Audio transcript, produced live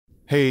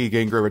Hey,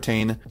 Gain, Grow,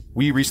 Retain.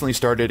 We recently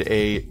started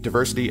a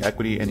diversity,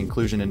 equity, and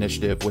inclusion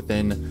initiative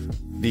within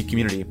the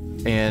community.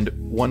 And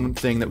one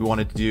thing that we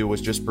wanted to do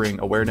was just bring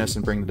awareness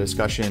and bring the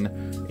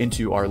discussion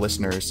into our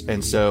listeners.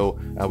 And so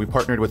we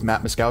partnered with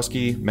Matt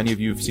Myszkowski. Many of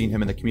you have seen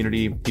him in the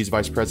community. He's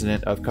Vice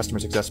President of Customer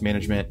Success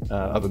Management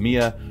of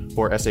EMEA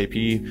for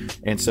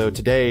SAP. And so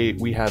today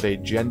we have a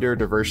gender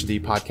diversity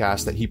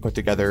podcast that he put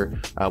together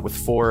with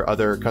 4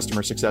 other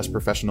customer success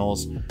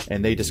professionals.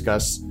 And they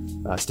discuss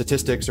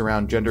statistics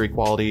around gender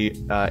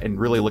equality and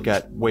really look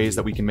at ways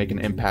that we can make an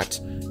impact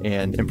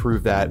and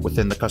improve that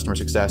within the customer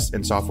success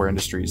and software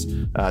industries.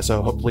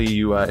 So hopefully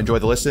you enjoy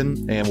the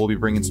listen, and we'll be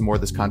bringing some more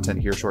of this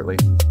content here shortly.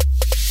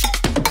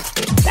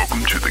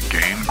 Welcome to the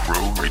Gain,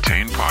 Grow,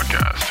 Retain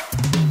podcast.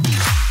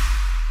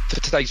 For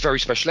today's very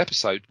special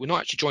episode, we're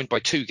not actually joined by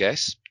 2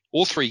 guests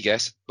or 3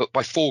 guests, but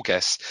by 4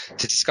 guests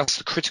to discuss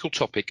the critical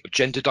topic of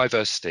gender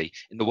diversity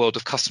in the world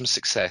of customer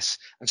success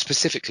and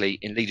specifically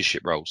in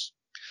leadership roles.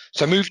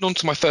 So moving on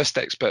to my first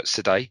experts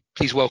today,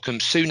 please welcome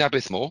Sue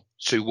Nabithmore,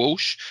 Sue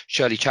Walsh,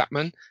 Shirley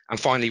Chapman, and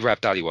finally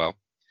Rav Dhaliwal.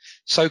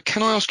 So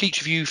can I ask each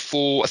of you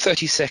for a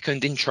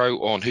 30-second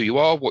intro on who you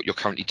are, what you're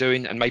currently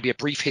doing, and maybe a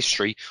brief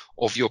history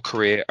of your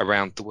career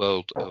around the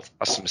world of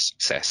customer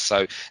success.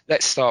 So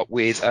let's start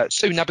with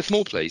Sue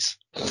Nabithmore, please.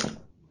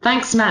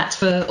 Thanks, Matt,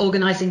 for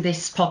organising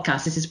this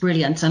podcast. This is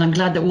brilliant, and I'm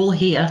glad that we're all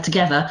here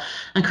together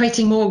and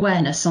creating more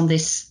awareness on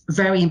this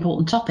very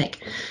important topic.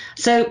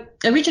 So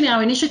originally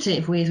our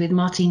initiative with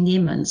Martin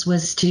Niemans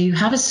was to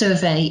have a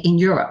survey in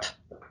Europe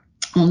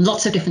on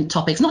lots of different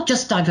topics, not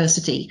just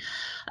diversity,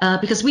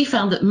 because we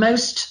found that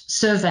most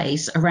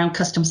surveys around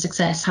customer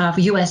success have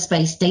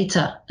US-based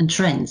data and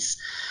trends.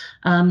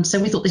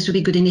 So we thought this would be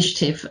a good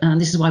initiative, and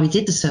this is why we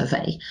did the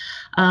survey.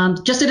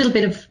 Just a little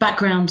bit of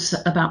background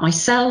about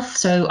myself.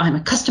 So I'm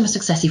a customer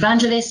success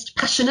evangelist,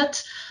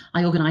 passionate.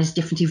 I organise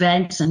different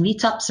events and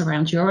meetups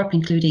around Europe,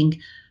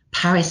 including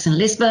Paris and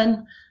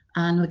Lisbon,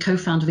 and I'm the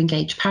co-founder of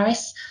Engage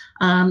Paris.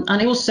 And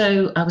I was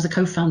a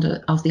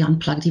co-founder of the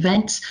Unplugged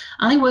event,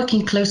 and I work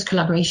in close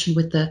collaboration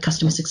with the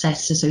Customer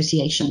Success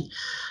Association.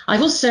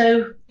 I've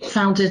also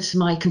founded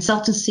my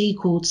consultancy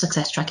called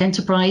Success Track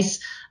Enterprise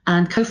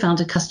and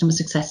co-founded Customer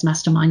Success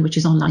Mastermind, which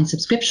is online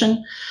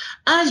subscription.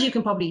 As you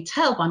can probably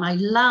tell by my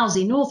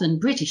lousy Northern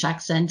British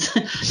accent,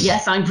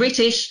 yes, I'm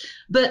British,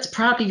 but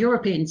proudly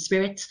European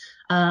spirit.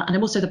 And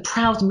I'm also the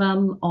proud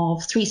mum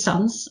of 3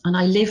 sons, and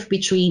I live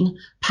between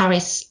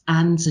Paris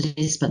and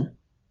Lisbon.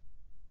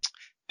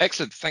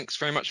 Excellent. Thanks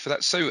very much for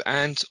that, Sue.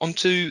 And on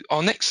to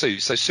our next Sue.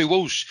 So Sue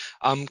Walsh,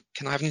 can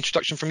I have an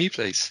introduction from you,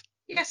 please?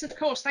 Yes, of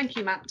course. Thank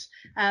you, Matt.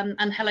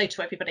 And hello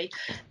to everybody.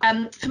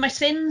 For my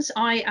sins,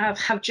 I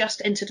have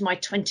just entered my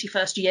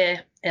 21st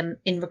year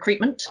in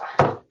recruitment.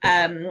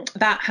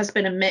 That has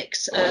been a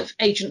mix of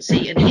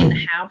agency and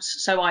in-house.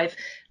 So I've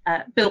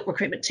built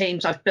recruitment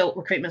teams, I've built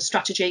recruitment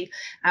strategy.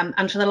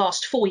 And for the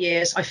last 4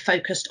 years, I've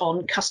focused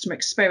on customer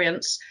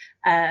experience,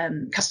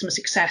 customer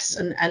success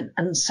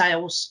and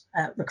sales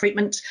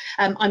recruitment.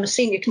 I'm a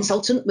senior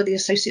consultant with the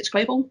Associates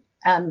Global.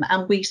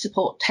 And we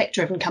support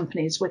tech-driven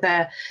companies with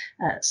their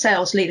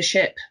sales,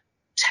 leadership,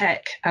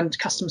 tech, and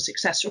customer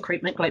success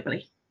recruitment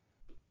globally.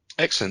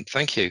 Excellent,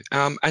 thank you.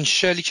 And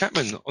Shirley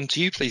Chapman, on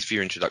to you, please, for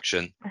your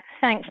introduction.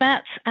 Thanks,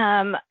 Matt.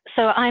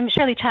 So I'm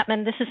Shirley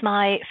Chapman. This is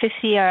my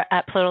 5th year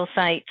at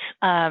Pluralsight,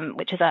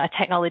 which is a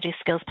technology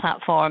skills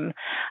platform.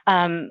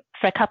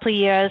 For a couple of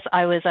years,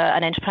 I was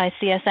an enterprise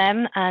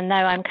CSM, and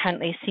now I'm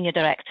currently Senior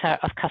Director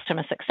of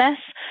Customer Success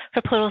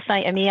for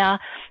Pluralsight EMEA,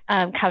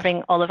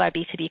 covering all of our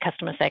B2B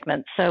customer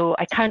segments. So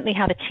I currently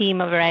have a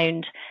team of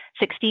around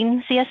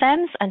 16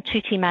 CSMs and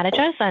 2 team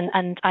managers,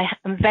 and I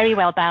am very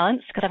well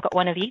balanced because I've got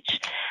one of each,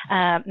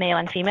 male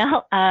and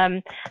female.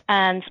 And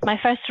my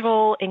first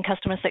role in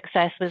customer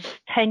success was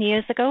 10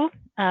 years ago,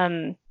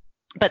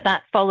 but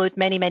that followed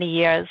many, many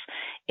years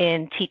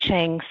in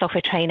teaching,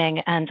 software training,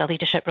 and a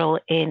leadership role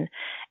in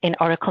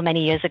Oracle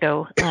many years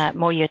ago,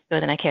 more years ago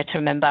than I care to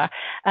remember.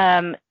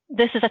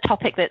 This is a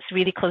topic that's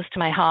really close to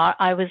my heart.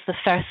 I was the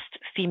first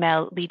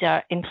female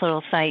leader in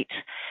Pluralsight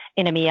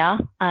in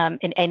EMEA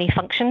in any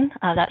function.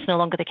 That's no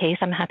longer the case,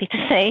 I'm happy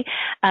to say.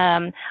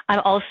 I'm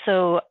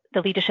also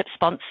the leadership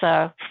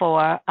sponsor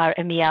for our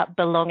EMEA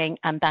Belonging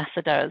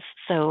Ambassadors.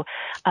 So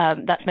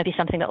that's maybe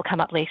something that will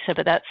come up later,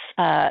 but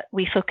that's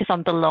we focus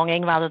on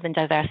belonging rather than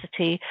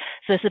diversity.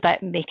 So this is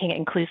about making it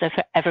inclusive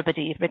for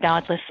everybody,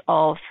 regardless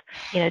of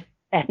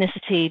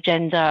ethnicity,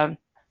 gender,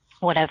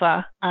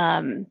 whatever,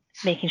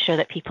 making sure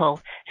that people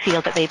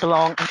feel that they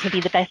belong and can be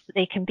the best that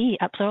they can be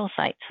at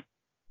Pluralsight.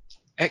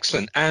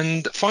 Excellent.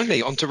 And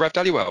finally, on to Rav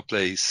Dhaliwal,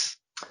 please.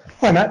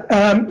 Hi, Matt.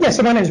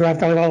 So my name is Rav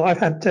Dhaliwal. I've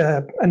had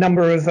a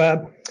number of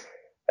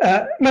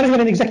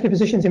management and executive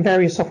positions in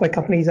various software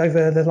companies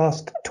over the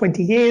last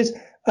 20 years,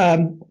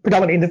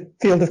 predominantly in the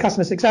field of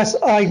customer success.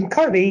 I'm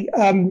currently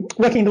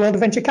working in the world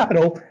of venture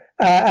capital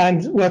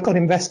and work on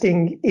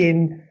investing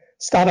in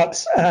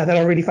startups that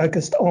are really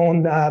focused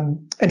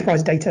on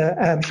enterprise data,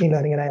 machine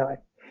learning, and AI.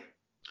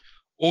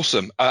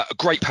 Awesome. A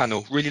great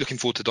panel. Really looking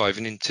forward to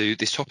diving into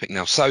this topic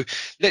now. So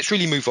let's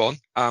really move on.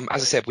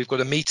 As I said, we've got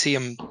a meaty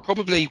and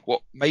probably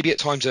what maybe at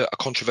times a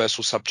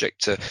controversial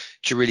subject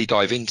to really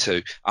dive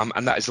into.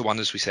 And that is the one,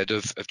 as we said,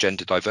 of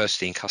gender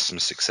diversity and customer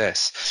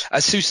success.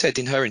 As Sue said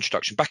in her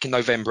introduction, back in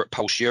November at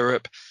Pulse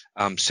Europe,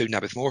 Sue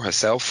Nabith-Moore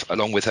herself,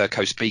 along with her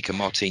co-speaker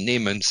Martine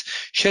Neemans,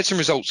 shared some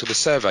results of a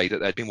survey that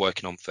they'd been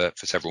working on for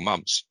several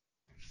months.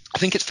 I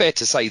think it's fair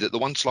to say that the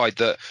one slide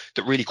that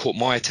really caught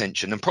my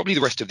attention, and probably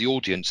the rest of the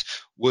audience,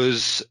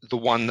 was the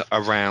one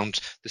around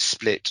the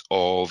split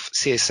of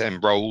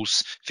CSM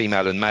roles,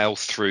 female and male,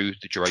 through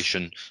the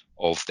duration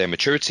of their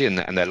maturity and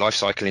their life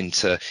cycle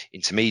into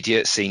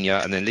intermediate, senior,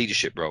 and then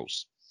leadership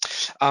roles.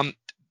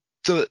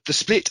 The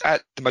split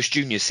at the most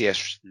junior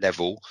CS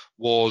level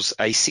was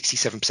a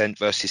 67%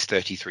 versus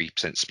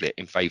 33% split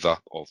in favour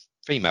of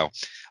female.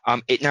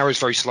 It narrows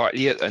very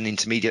slightly at an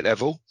intermediate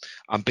level,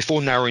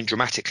 before narrowing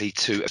dramatically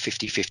to a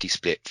 50-50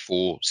 split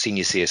for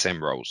senior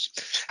CSM roles.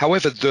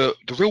 However, the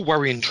real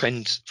worrying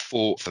trend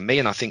for me,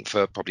 and I think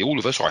for probably all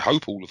of us, or I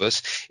hope all of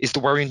us, is the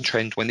worrying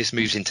trend when this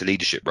moves into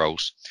leadership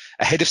roles.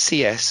 A head of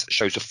CS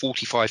shows a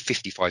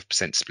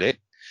 45-55% split,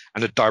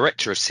 and a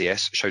director of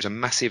CS shows a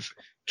massive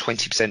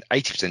 20%,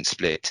 80%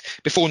 split,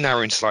 before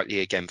narrowing slightly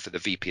again for the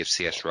VP of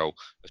CS role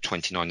of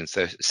 29 and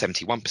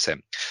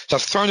 71%. So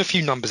I've thrown a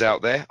few numbers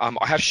out there.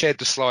 I have shared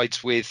the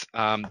slides with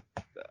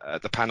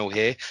the panel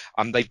here.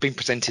 They've been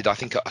presented, I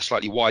think, at a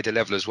slightly wider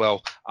level as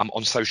well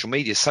on social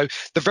media. So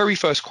the very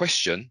first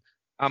question,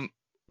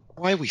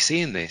 why are we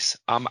seeing this?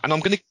 And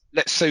I'm going to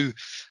let Sue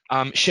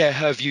share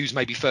her views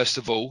maybe first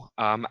of all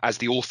as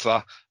the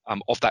author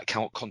of that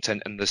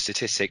content and the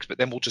statistics, but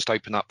then we'll just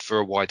open up for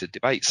a wider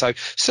debate. So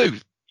Sue,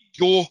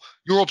 your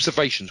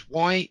observations,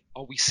 why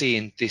are we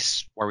seeing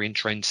this worrying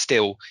trend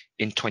still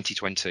in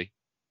 2020?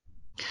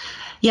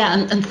 Yeah,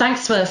 and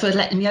thanks for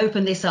letting me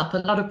open this up. A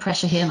lot of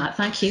pressure here, Matt.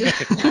 Thank you.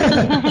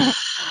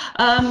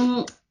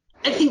 I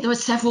think there are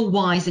several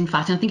whys, in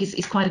fact, and I think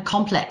it's quite a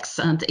complex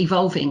and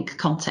evolving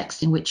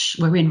context in which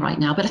we're in right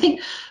now. But I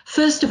think,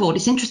 first of all,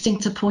 it's interesting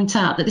to point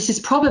out that this is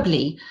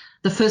probably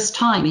the first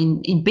time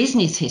in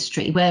business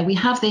history where we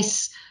have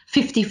this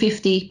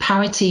 50-50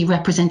 parity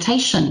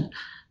representation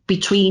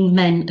between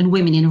men and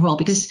women in a role.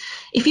 Because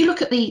if you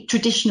look at the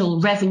traditional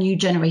revenue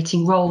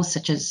generating roles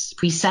such as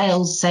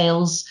pre-sales,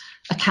 sales,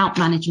 account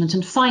management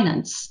and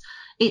finance,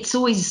 it's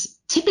always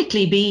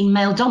typically been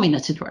male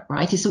dominated,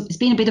 right? It's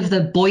been a bit of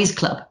the boys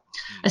club,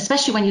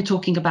 especially when you're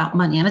talking about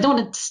money. And I don't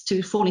want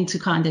to fall into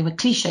kind of a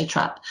cliche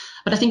trap,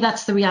 but I think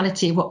that's the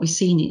reality of what we've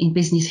seen in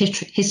business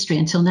history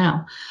until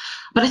now.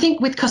 But I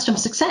think with customer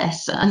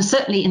success, and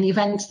certainly in the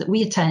events that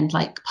we attend,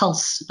 like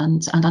Pulse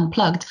and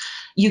Unplugged,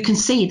 you can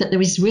see that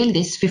there is really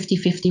this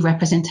 50-50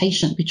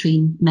 representation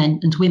between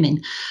men and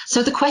women.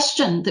 So the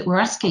question that we're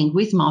asking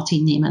with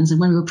Martine Neemans, and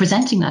when we were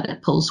presenting that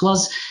at Pulse,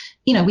 was,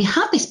 we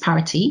have this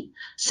parity.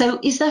 So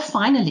is there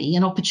finally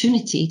an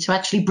opportunity to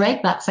actually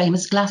break that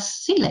famous glass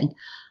ceiling?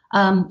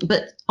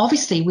 But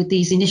obviously with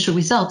these initial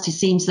results, it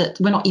seems that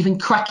we're not even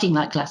cracking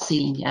that glass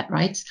ceiling yet,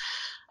 right?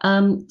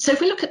 So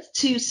if we look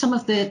to some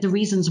of the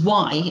reasons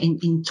why in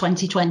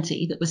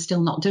 2020 that we're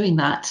still not doing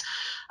that,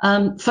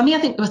 for me, I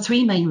think there were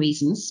three main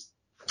reasons,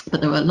 but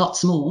there were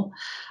lots more.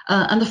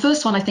 And the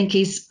first one, I think,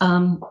 is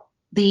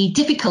the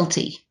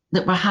difficulty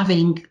that we're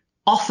having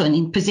often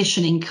in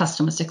positioning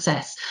customer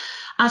success.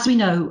 As we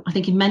know, I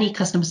think in many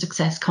customer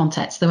success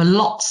contexts, there are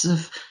lots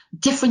of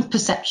different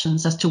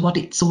perceptions as to what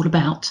it's all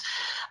about.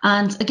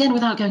 And again,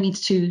 without going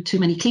into too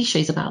many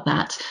cliches about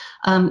that,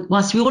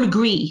 whilst we all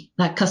agree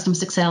that customer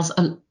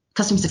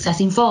success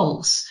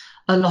involves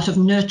a lot of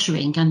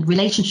nurturing and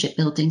relationship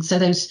building, so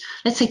those,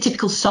 let's say,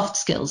 typical soft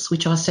skills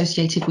which are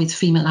associated with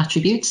female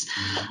attributes,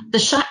 the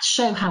stats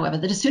show, however,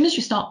 that as soon as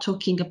you start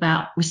talking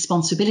about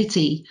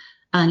responsibility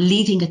and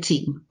leading a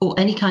team or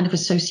any kind of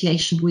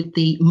association with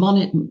the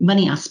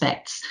money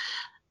aspects,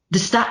 the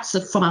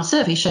stats from our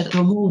survey show that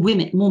there are more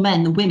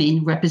men than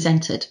women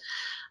represented.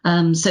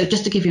 So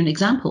just to give you an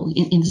example,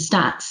 in the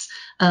stats,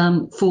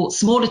 for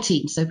smaller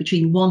teams, so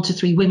between 1 to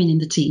 3 women in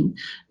the team,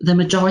 the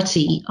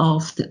majority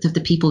of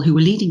the people who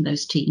are leading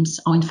those teams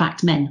are in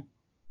fact men.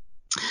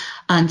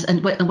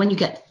 And when you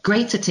get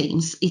greater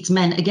teams, it's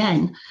men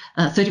again,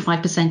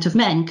 35% of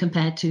men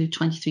compared to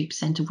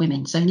 23% of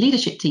women. So in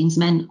leadership teams,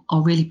 men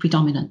are really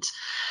predominant.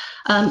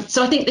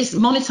 So I think this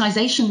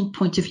monetization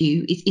point of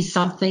view is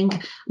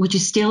something which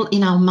is still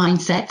in our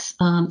mindset,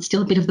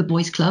 still a bit of the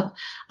boys club.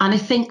 And I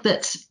think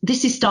that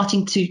this is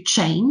starting to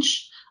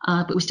change,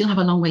 but we still have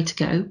a long way to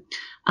go.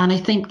 And I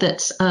think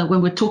that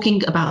when we're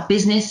talking about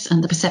business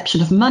and the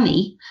perception of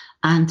money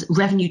and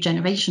revenue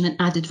generation and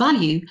added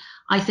value,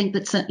 I think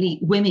that certainly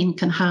women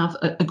can have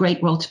a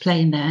great role to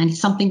play in there. And it's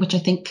something which I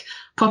think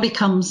probably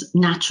comes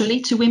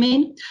naturally to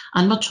women.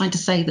 I'm not trying to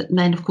say that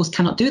men, of course,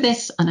 cannot do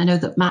this. And I know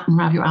that Matt and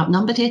Rav, you're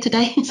outnumbered here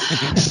today,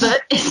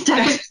 but it's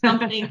definitely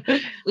something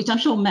which I'm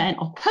sure men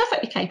are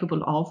perfectly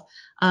capable of.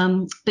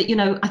 But,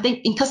 I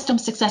think in customer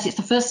success, it's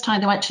the first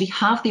time they actually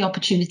have the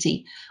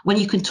opportunity when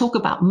you can talk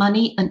about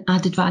money and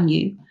added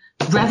value,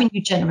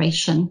 revenue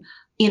generation,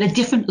 in a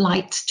different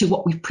light to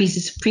what we've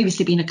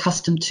previously been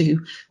accustomed to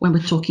when we're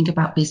talking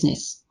about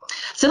business.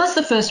 So that's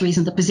the first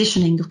reason, the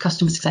positioning of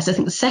customer success. I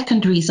think the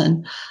second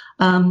reason,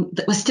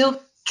 that we're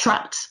still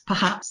trapped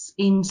perhaps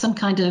in some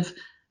kind of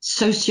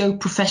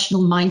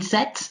socio-professional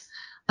mindset,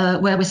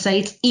 where we say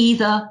it's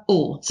either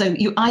or. So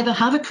you either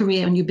have a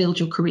career and you build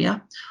your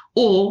career,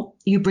 or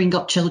you bring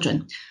up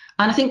children.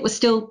 And I think we're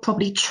still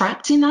probably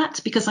trapped in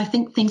that, because I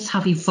think things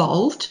have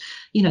evolved.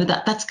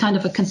 That's kind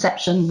of a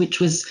conception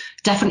which was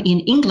definitely in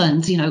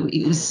England.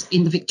 It was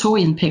in the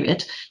Victorian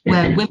period,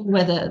 where women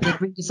were the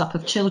bringers up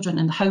of children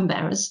and the home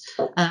bearers,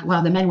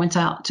 while the men went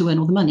out to earn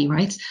all the money,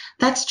 right?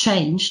 That's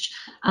changed.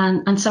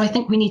 And so I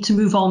think we need to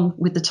move on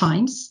with the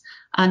times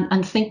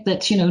and think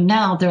that,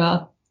 now there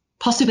are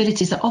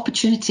possibilities, there are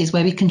opportunities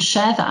where we can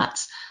share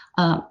that.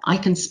 I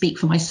can speak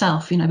for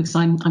myself, because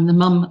I'm the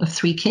mum of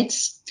 3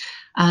 kids.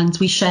 And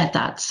we shared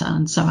that.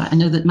 And so I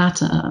know that, Matt,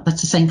 that's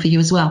the same for you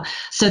as well.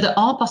 So there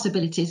are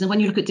possibilities. And when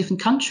you look at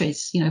different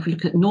countries, if we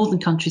look at northern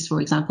countries,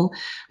 for example,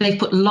 they've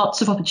put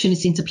lots of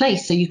opportunity into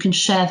place so you can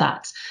share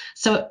that.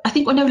 So I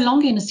think we're no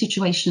longer in a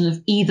situation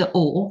of either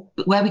or,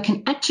 but where we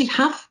can actually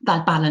have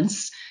that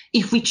balance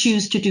if we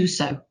choose to do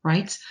so,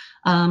 right?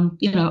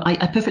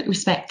 I perfectly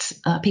respect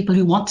people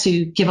who want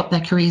to give up their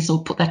careers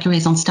or put their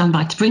careers on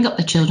standby to bring up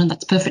their children.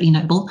 That's perfectly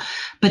noble.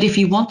 But if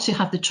you want to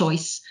have the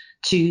choice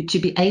to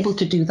be able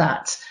to do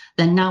that,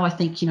 then now I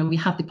think, we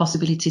have the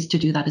possibilities to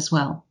do that as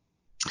well.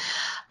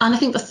 And I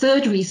think the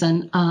third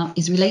reason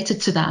is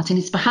related to that, and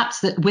it's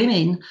perhaps that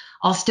women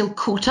are still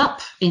caught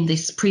up in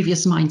this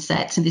previous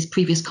mindset, in this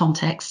previous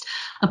context,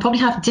 and probably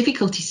have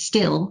difficulty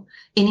still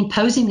in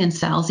imposing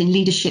themselves in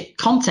leadership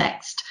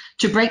context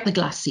to break the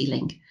glass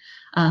ceiling.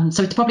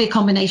 So it's probably a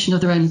combination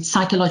of their own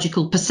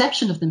psychological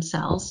perception of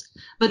themselves,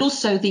 but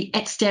also the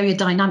exterior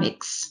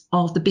dynamics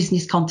of the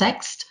business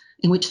context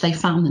in which they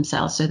found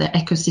themselves, so their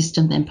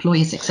ecosystem, their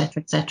employers,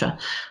 etc., etc.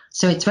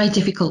 So it's very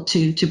difficult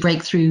to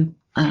break through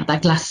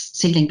that glass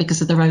ceiling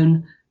because of their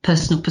own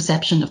personal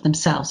perception of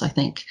themselves, I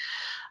think.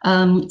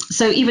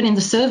 So even in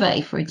the survey,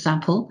 for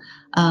example,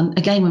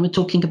 again, when we're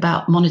talking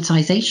about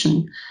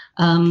monetization,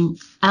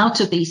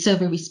 out of the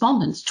survey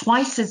respondents,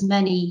 twice as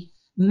many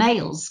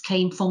males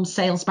came from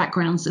sales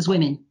backgrounds as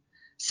women.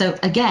 So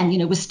again,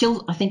 we're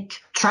still, I think,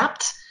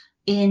 trapped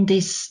in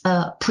this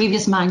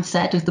previous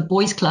mindset of the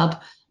boys' club,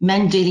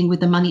 men dealing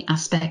with the money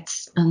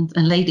aspects and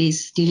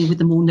ladies dealing with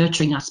the more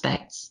nurturing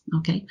aspects.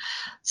 Okay.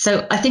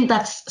 So I think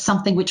that's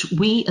something which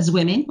we as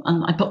women,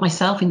 and I put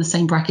myself in the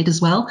same bracket as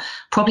well,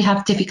 probably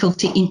have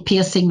difficulty in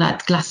piercing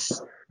that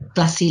glass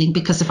ceiling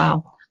because of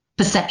our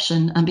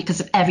perception and because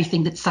of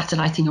everything that's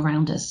satelliting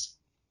around us.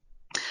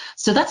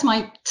 So that's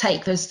my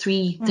take, those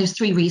three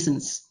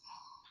reasons.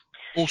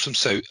 Awesome.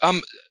 So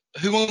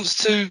who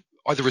wants to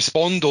either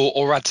respond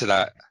or add to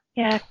that?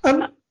 Yeah.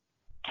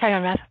 Carry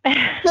on, Rev.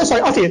 No,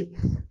 sorry, after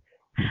you.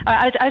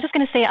 I was just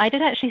going to say, I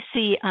did actually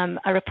see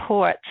a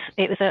report.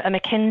 It was a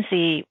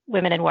McKinsey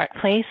Women in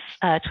Workplace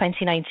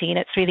 2019.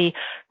 It's really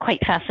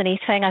quite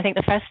fascinating. I think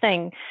the first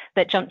thing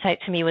that jumped out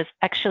to me was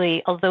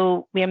actually,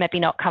 although we're maybe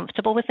not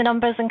comfortable with the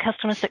numbers in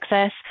customer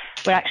success,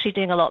 we're actually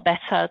doing a lot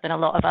better than a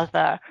lot of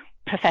other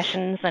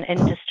professions and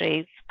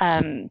industries,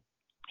 where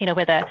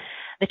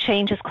the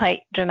change is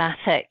quite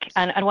dramatic.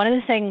 And one of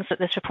the things that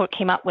this report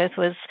came up with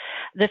was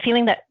the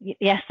feeling that,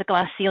 yes, the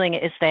glass ceiling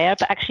is there,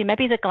 but actually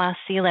maybe the glass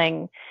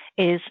ceiling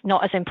is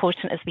not as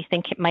important as we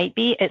think it might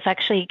be. It's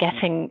actually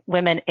getting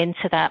women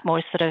into that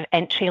more sort of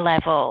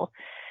entry-level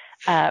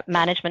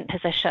management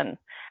position.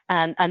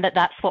 And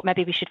that's what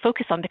maybe we should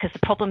focus on, because the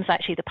problem is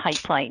actually the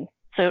pipeline.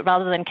 So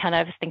rather than kind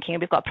of thinking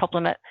we've got a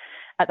problem at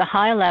the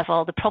higher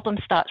level, the problem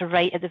starts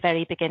right at the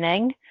very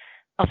beginning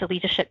of the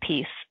leadership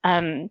piece.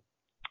 And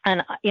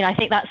I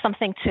think that's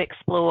something to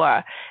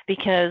explore,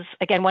 because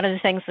again, one of the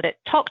things that it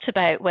talked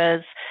about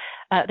was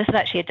this is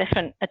actually a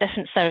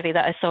different survey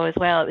that I saw as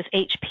well. It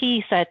was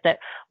HP said that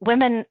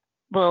women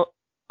will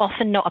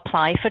often not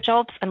apply for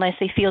jobs unless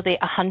they feel they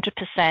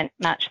 100%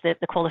 match the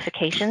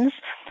qualifications,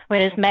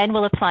 whereas men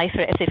will apply for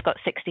it if they've got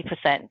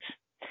 60%.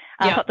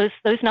 I thought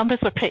those numbers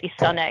were pretty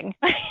stunning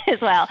as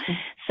well.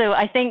 So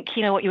I think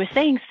what you were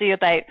saying, Sue,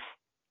 about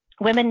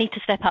women need to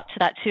step up to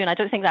that too. And I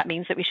don't think that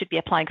means that we should be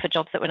applying for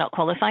jobs that we're not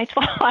qualified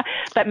for,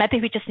 but maybe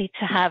we just need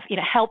to have,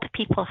 help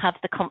people have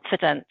the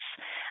confidence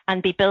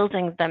and be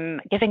building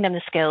them, giving them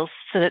the skills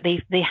so that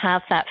they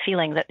have that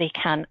feeling that they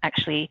can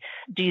actually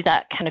do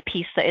that kind of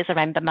piece that is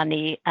around the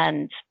money,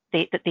 and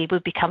that they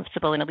would be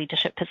comfortable in a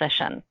leadership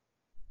position.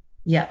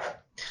 Yeah,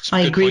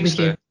 I agree with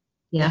you.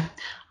 Yeah.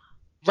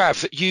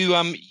 Rav, you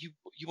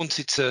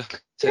wanted to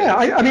yeah,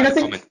 I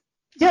think comment.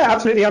 Yeah,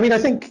 absolutely. I mean, I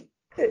think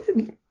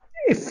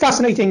it's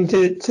fascinating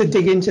to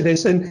dig into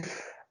this, and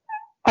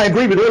I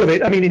agree with all of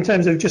it. I mean, in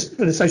terms of just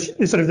the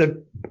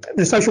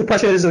social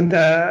pressures and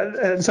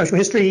social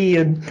history,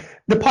 and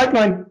the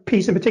pipeline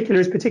piece in particular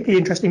is particularly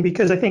interesting,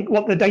 because I think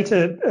what the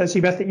data,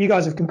 Beth, that you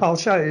guys have compiled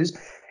shows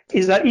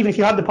is that even if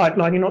you have the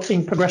pipeline, you're not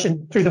seeing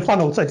progression through the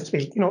funnel, so to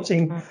speak. You're not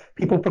seeing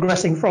people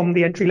progressing from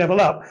the entry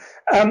level up.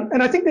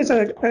 And I think there's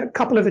a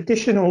couple of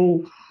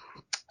additional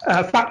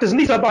factors, and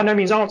these are by no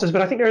means answers,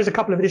 but I think there is a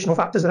couple of additional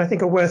factors that I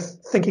think are worth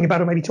thinking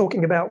about or maybe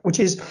talking about, which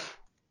is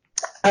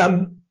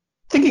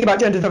thinking about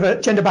gender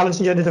balance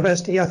and gender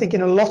diversity. I think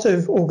in a lot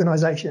of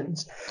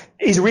organizations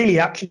is really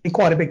actually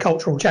quite a big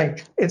cultural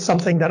change. It's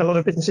something that a lot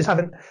of businesses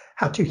haven't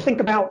had to think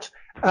about.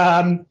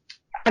 And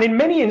in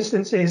many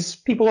instances,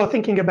 people are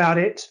thinking about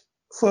it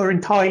for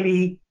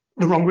entirely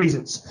the wrong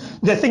reasons.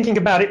 They're thinking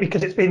about it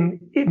because it's been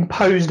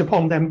imposed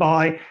upon them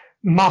by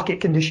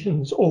market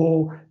conditions,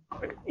 or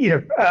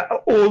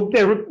or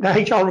their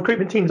HR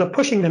recruitment teams are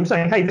pushing them,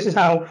 saying, "Hey, this is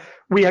how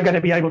we are going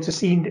to be able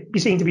to be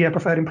seen to be a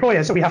preferred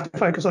employer, so we have to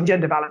focus on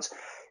gender balance."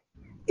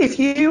 If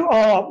you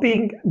are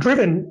being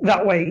driven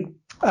that way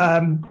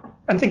and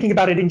thinking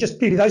about it in just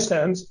purely those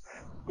terms,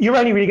 you're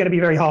only really going to be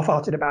very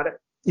half-hearted about it.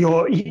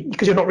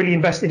 Because you're not really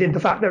invested in the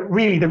fact that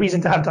really the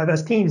reason to have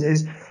diverse teams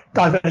is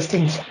diverse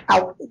teams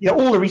out.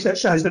 All the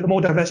research shows that the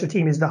more diverse your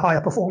team is, the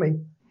higher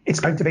performing it's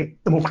going to be,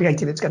 the more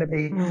creative it's going to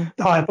be,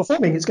 the higher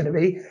performing it's going to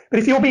be. But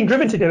if you're being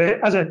driven to do it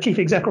as a chief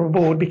exec or a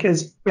board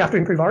because we have to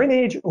improve our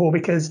image or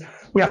because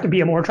we have to be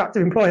a more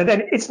attractive employer,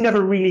 then it's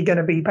never really going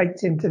to be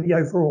baked into the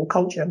overall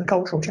culture and the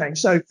cultural change.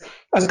 So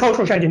as a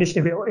cultural change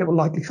initiative, it will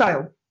likely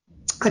fail.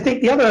 I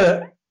think the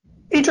other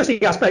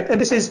interesting aspect, and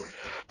this is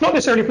not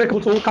necessarily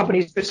applicable to all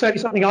companies, but certainly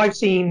something I've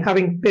seen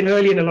having been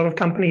early in a lot of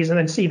companies and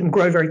then see them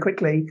grow very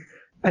quickly,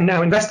 and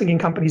now investing in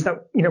companies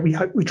that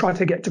we try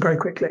to get to grow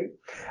quickly,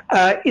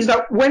 is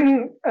that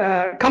when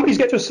companies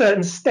get to a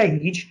certain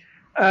stage,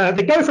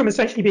 they go from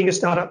essentially being a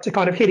startup to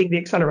kind of hitting the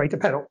accelerator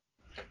pedal.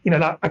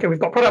 Okay, we've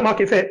got product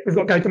market fit, we've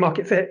got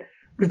go-to-market fit,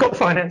 we've got the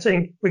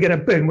financing, we're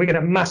going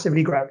to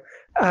massively grow.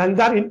 And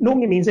that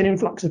normally means an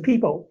influx of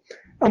people.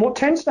 And what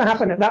tends to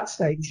happen at that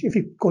stage, if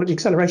you call it the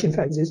acceleration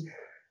phase, is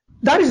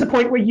that is the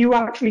point where you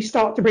actually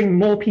start to bring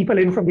more people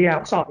in from the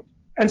outside.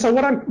 And so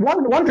what I'm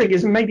wondering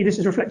is, and maybe this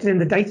is reflected in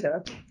the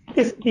data,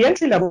 if the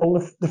entry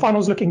level, the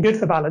funnel's looking good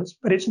for balance,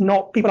 but it's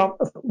not,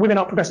 women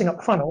aren't progressing up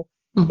the funnel,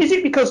 is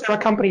it because there are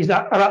companies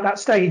that are at that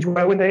stage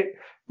where when they're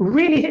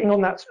really hitting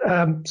on that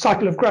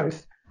cycle of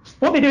growth,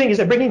 what they're doing is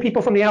they're bringing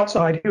people from the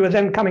outside who are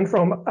then coming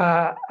from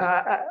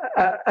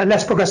a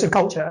less progressive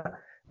culture,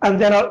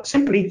 and then are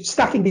simply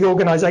stacking the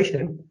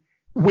organization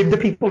with the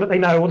people that they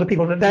know or the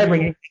people that they're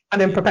bringing,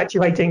 and then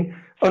perpetuating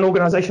an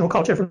organizational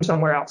culture from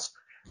somewhere else.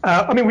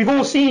 We've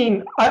all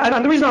seen,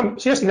 and the reason I'm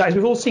suggesting that is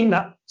we've all seen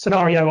that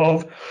scenario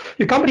of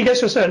your company gets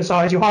to a certain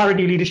size, you hire a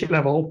new leadership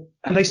level,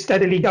 and they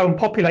steadily go and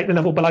populate the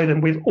level below them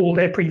with all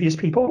their previous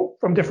people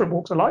from different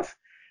walks of life.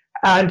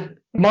 And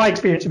my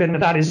experience of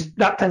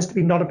that tends to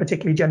be not a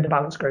particularly gender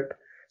balanced group.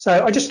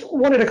 So I just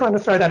wanted to kind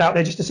of throw that out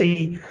there just to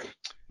see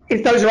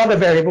if those are other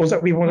variables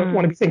that we want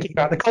to be thinking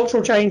about, the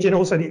cultural change and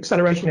also the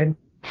acceleration in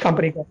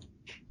company growth.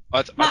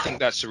 I think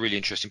that's a really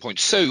interesting point.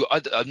 Sue,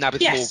 Nabith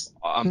yes.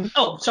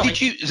 Moore. Sorry. Did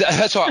you?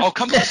 That's all right. I'll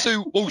come to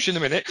Sue Walsh in a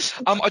minute.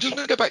 I just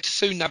want to go back to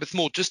Sue Nabith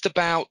Moore, just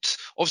about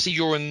obviously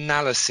your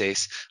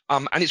analysis.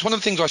 And it's one of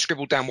the things I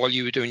scribbled down while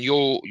you were doing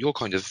your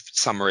kind of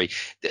summary.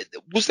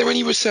 Was there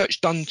any research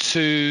done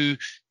to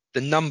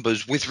the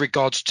numbers with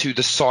regards to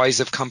the size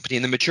of company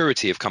and the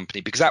maturity of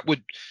company? Because that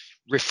would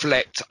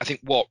reflect, I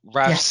think, what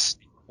Rav's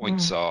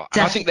points are.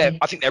 And I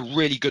think they're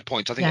really good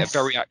points. I think they're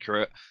very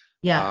accurate.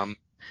 Yeah.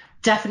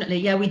 Definitely.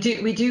 Yeah, we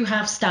do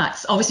have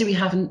stats. Obviously, we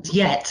haven't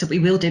yet, but we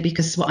will do,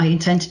 because what I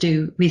intend to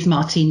do with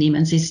Martine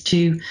Niemans is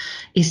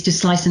to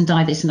slice and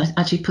die this and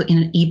actually put in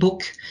an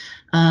ebook.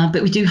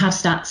 But we do have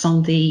stats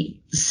on the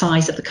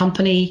size of the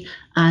company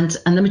and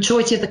the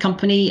maturity of the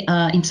company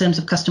in terms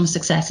of customer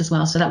success as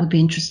well. So that would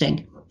be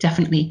interesting,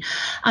 definitely.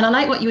 And I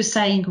like what you were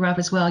saying, Rav,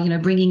 as well,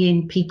 bringing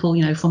in people,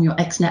 from your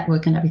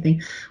ex-network and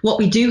everything. What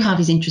we do have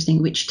is interesting,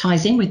 which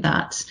ties in with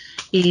that,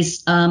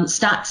 is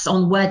stats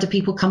on where do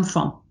people come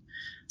from.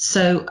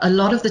 So a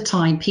lot of the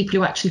time, people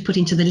who actually put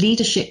into the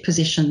leadership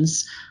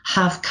positions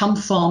have come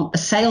from a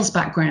sales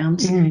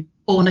background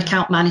or an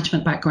account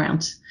management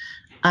background.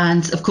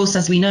 And of course,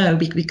 as we know,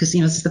 because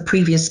this is the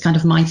previous kind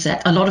of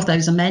mindset, a lot of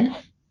those are men,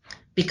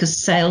 because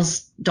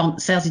sales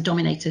is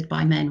dominated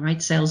by men,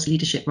 right? Sales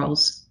leadership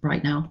roles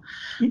right now.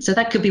 So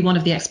that could be one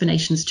of the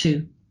explanations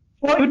too.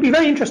 Well, it would be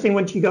very interesting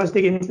once you guys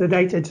dig into the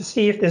data to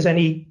see if there's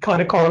any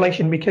kind of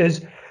correlation,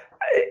 because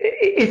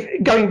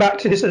if going back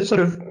to this sort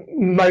of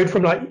mode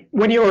from like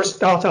when you're a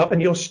startup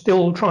and you're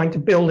still trying to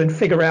build and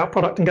figure out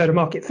product and go to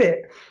market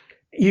fit,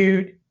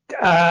 you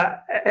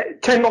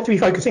tend not to be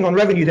focusing on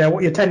revenue there.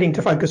 What you're tending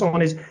to focus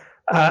on is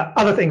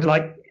other things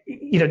like,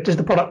 does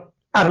the product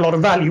add a lot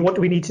of value? What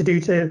do we need to do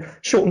to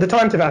shorten the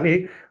time to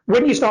value?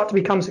 When you start to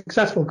become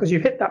successful because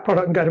you've hit that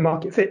product and go to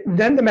market fit,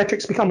 then the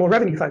metrics become more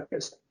revenue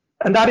focused.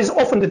 And that is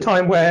often the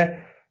time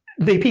where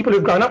the people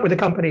who've grown up with the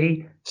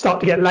company start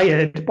to get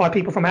layered by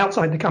people from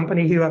outside the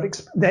company who have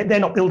they're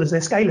not builders,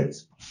 they're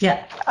scalers.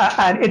 Yeah.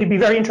 And it'd be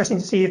very interesting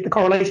to see if the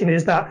correlation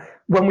is that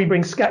when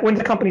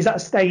the company's at a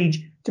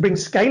stage to bring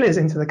scalers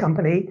into the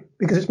company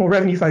because it's more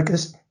revenue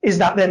focused, is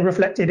that then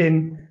reflected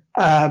in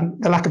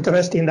the lack of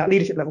diversity in that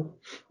leadership level?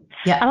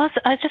 Yeah,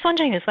 I was just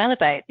wondering as well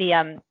about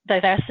the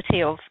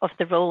diversity of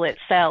the role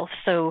itself.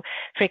 So,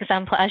 for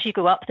example, as you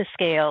go up the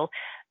scale,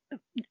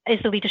 is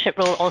the leadership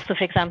role also,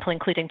 for example,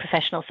 including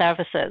professional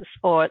services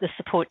or the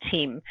support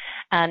team?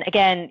 And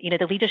again,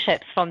 the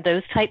leadership's from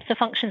those types of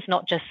functions,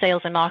 not just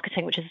sales and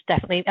marketing, which is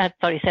definitely,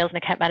 sales and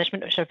account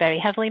management, which are very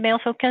heavily male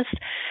focused,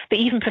 but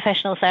even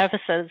professional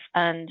services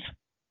and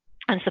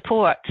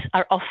support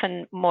are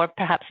often more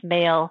perhaps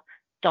male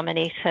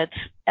dominated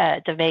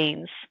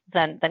domains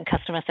than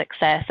customer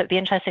success. So it'd be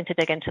interesting to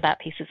dig into that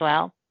piece as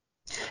well.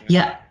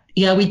 Yeah,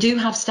 we do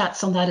have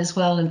stats on that as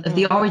well, of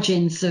the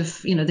origins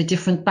of, the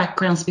different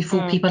backgrounds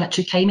before people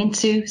actually came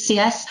into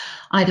CS,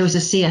 either as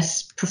a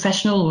CS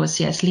professional or a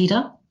CS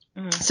leader.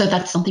 So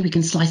that's something we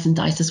can slice and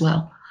dice as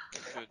well.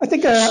 I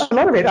think a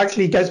lot of it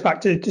actually goes back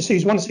to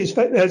Sue's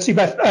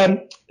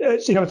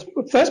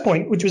first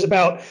point, which was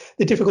about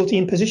the difficulty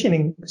in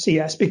positioning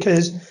CS,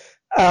 because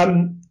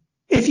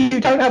if you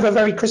don't have a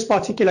very crisp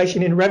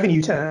articulation in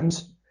revenue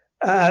terms,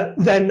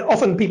 then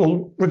often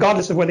people,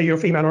 regardless of whether you're a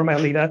female or a male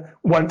leader,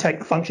 won't take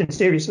the function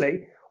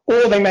seriously,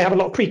 or they may have a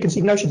lot of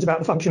preconceived notions about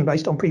the function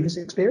based on previous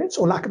experience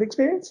or lack of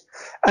experience.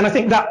 And I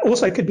think that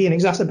also could be an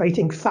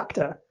exacerbating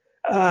factor,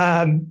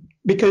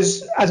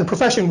 because as a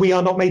profession, we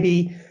are not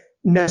maybe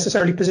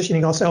necessarily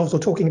positioning ourselves or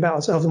talking about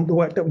ourselves and the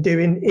work that we do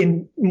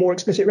in more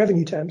explicit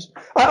revenue terms.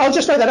 I'll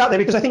just throw that out there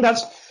because I think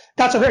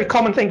that's a very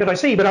common thing that I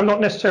see, but I'm not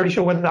necessarily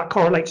sure whether that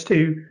correlates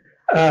to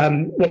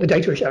what the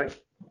data is showing.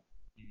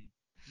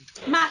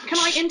 Matt, can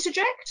I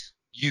interject?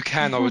 You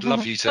can. I would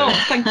love you to.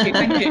 Oh, thank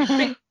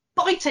you.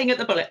 Biting at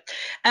the bullet.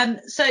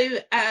 So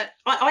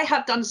I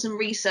have done some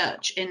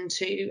research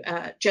into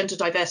gender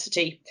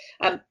diversity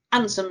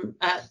and some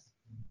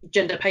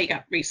gender pay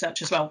gap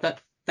research as well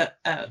that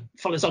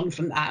follows on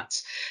from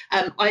that.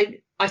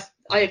 I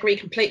agree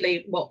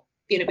completely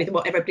with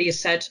what everybody has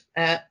said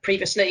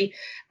previously.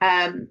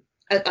 I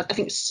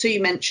think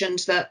Sue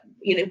mentioned that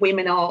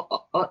women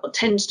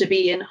tends to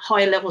be in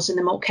higher levels in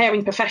the more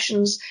caring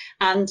professions,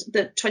 and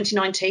the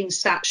 2019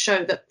 stats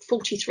show that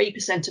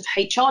 43% of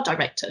HR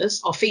directors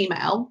are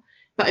female,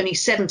 but only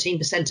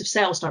 17% of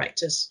sales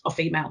directors are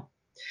female.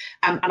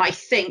 And I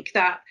think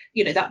that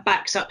that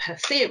backs up her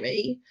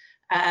theory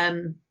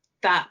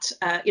that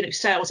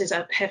sales is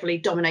a heavily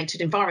dominated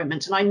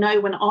environment. And I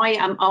know when I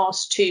am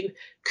asked to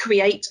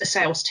create a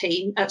sales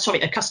team, a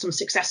customer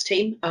success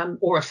team,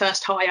 or a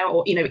first hire,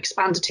 or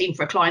expand a team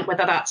for a client,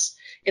 whether that's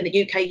in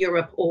the UK,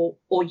 Europe, or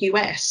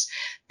US,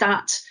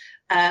 that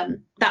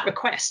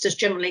request has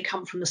generally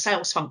come from the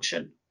sales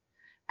function.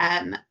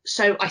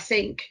 So I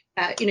think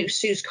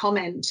Sue's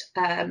comment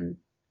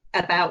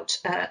about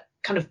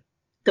kind of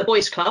the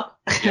boys' club,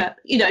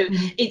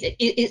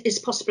 it is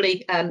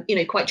possibly,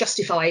 quite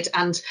justified.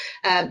 And,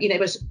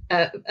 as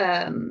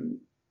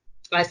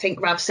I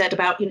think Rav said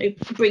about,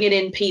 bringing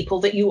in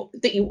people that you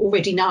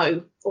already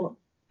know.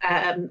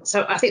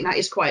 So I think that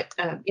is quite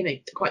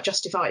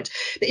justified.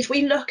 But if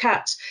we look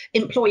at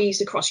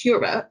employees across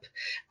Europe,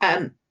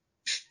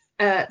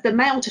 the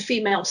male to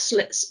female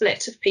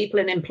split of people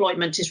in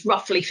employment is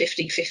roughly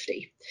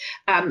 50-50.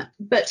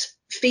 But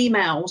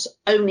females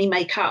only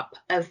make up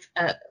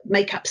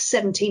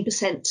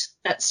 17%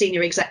 at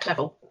senior exec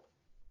level.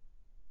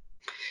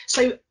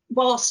 So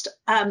whilst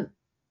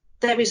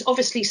there is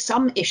obviously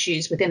some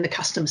issues within the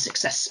customer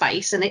success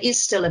space, and it is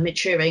still a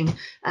maturing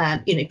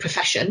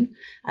profession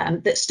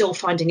that's still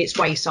finding its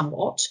way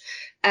somewhat,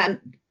 I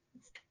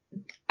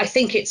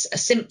think it's a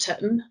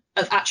symptom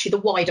of actually the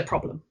wider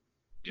problem.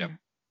 Yeah,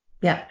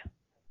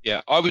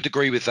 I would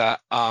agree with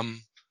that.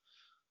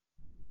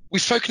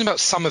 We've spoken about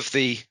some of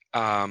the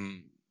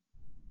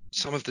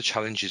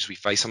challenges we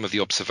face, some of the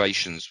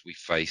observations we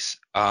face.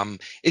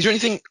 Is there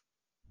anything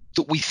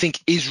that we think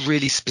is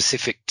really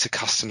specific to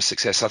customer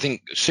success? I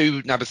think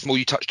Sue Nabath-Moore,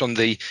 you touched on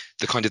the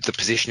kind of the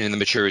positioning and the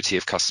maturity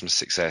of customer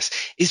success.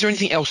 Is there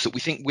anything else that we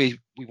think we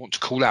want to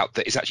call out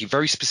that is actually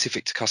very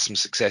specific to customer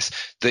success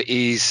that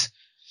is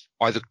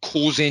either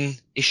causing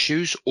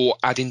issues or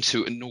adding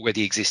to an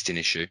already existing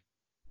issue?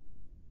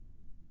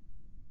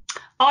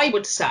 I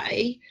would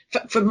say,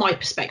 from my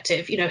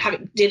perspective,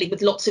 dealing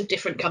with lots of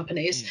different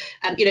companies,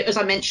 as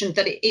I mentioned,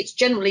 that it's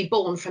generally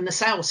born from the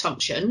sales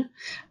function,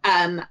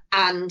 and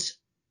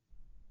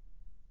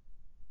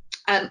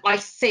I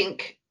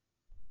think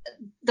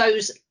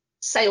those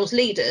sales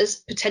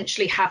leaders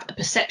potentially have a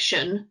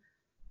perception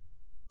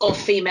of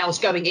females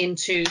going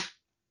into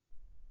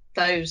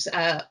those,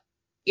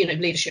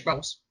 leadership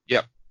roles.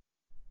 Yep.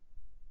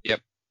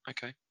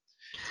 Okay.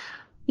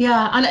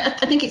 Yeah, and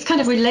I think it's kind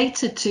of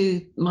related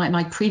to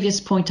my previous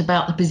point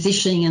about the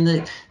positioning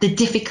and the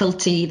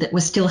difficulty that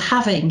we're still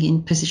having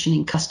in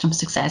positioning customer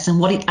success and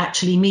what it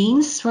actually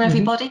means for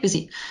everybody, because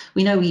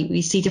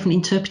we see different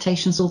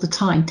interpretations all the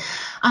time.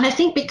 And I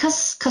think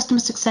because customer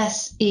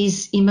success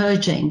is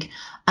emerging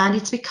and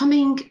it's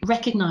becoming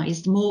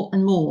recognized more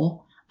and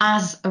more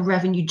as a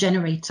revenue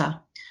generator,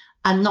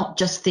 and not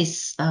just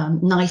this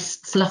nice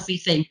fluffy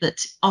thing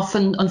that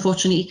often,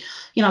 unfortunately,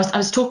 I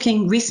was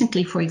talking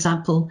recently, for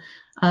example,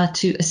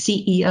 to a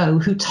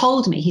CEO who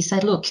told me, he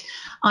said, look,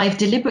 I've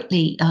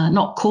deliberately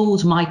not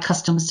called my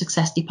customer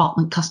success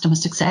department customer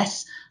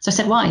success. So I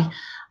said, why?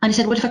 And he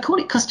said, well, if I call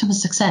it customer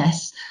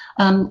success,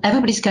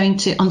 everybody's going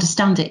to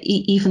understand it,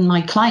 even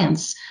my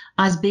clients,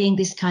 as being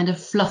this kind of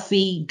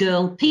fluffy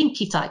girl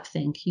pinky type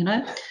thing,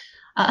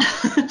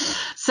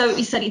 So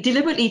he said he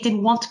deliberately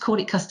didn't want to call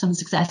it customer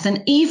success,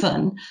 and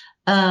even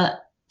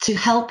to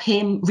help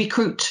him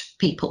recruit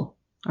people,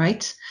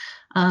 right?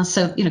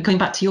 So, going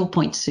back to your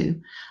point,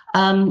 Sue.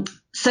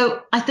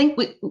 So I think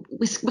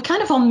we're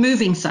kind of on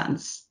moving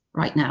sands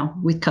right now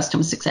with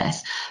customer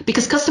success,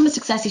 because customer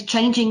success is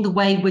changing the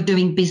way we're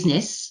doing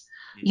business.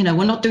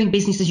 We're not doing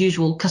business as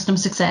usual. Customer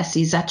success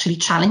is actually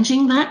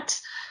challenging that.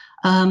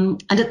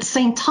 And at the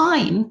same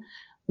time,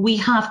 we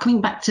have,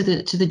 coming back to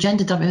the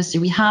gender diversity,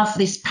 we have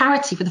this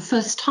parity for the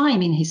first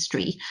time in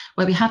history,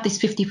 where we have this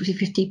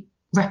 50-50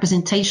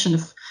 representation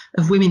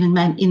of women and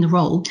men in the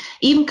role.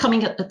 Even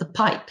coming at the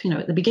pipe,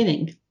 at the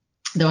beginning,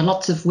 there are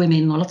lots of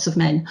women or lots of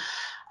men.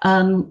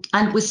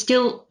 And we're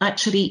still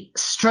actually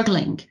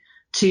struggling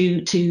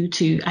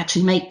to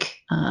actually make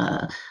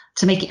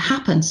it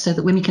happen, so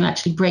that women can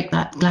actually break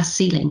that glass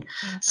ceiling.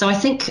 So I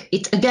think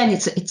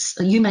it's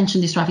you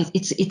mentioned this, Ravi.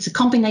 It's a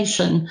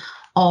combination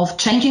of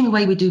changing the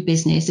way we do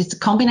business. It's a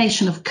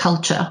combination of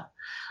culture,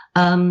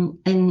 and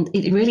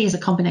it really is a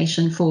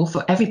combination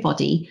for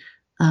everybody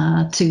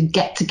to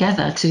get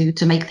together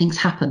to make things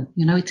happen.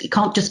 It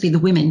can't just be the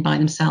women by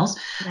themselves.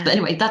 Yeah. But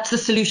anyway, that's the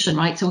solution,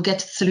 right? So we'll get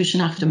to the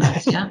solution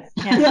afterwards. Yeah.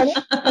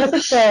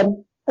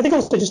 I think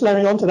also just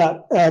layering on to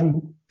that,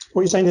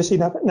 what you're saying to see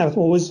now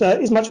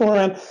is much more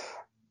around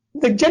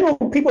the general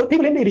people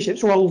in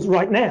leadership roles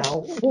right now.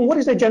 What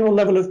is their general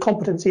level of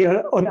competency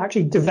on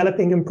actually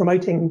developing and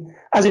promoting,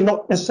 as in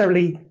not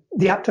necessarily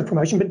the act of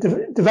promotion, but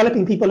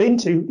developing people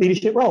into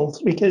leadership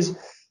roles? Because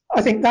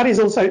I think that is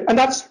also, and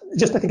that's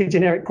just, I think, a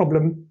generic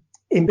problem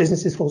in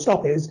businesses full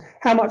stop, is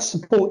how much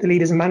support the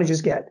leaders and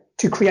managers get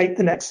to create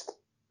the next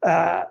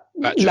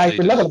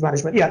level of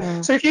management.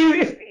 Yeah. So if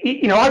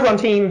I run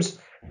teams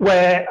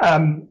where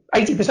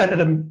 80% of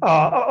them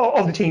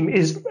of the team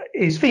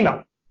is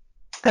female,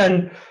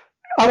 and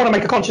I want to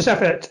make a conscious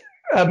effort,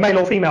 male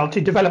or female,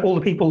 to develop all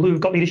the people who've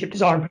got leadership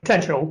desire and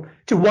potential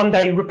to one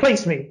day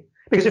replace me.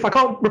 Because if I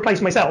can't replace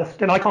myself,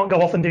 then I can't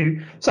go off and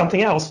do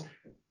something else.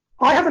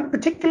 I haven't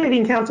particularly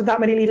encountered that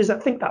many leaders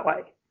that think that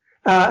way.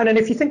 And then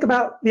if you think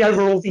about the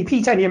overall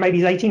VP tenure, maybe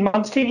is 18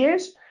 months, 2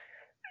 years.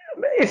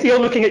 If you're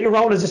looking at your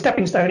role as a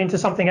stepping stone into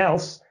something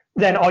else,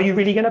 then are you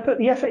really going to put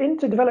the effort in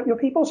to develop your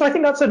people? So I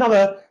think that's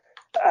another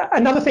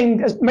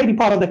thing, as maybe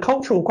part of the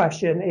cultural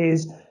question,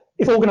 is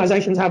if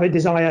organizations have a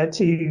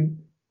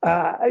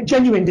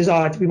genuine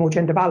desire to be more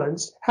gender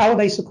balanced, how are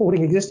they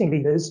supporting existing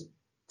leaders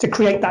to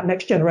create that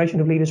next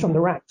generation of leaders from the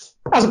ranks,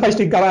 as opposed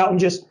to go out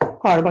and just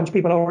hire a bunch of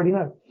people I already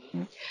know?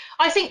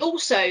 I think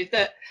also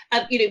that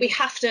we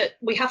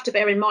have to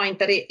bear in mind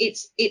that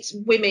it's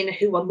women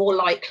who are more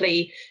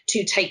likely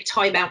to take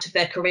time out of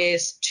their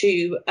careers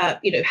to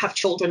have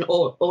children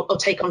or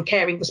take on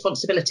caring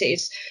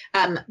responsibilities.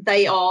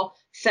 They are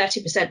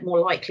 30% more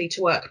likely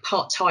to work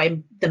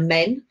part-time than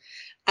men.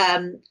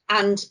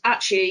 And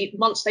actually,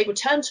 once they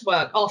return to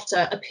work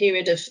after a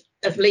period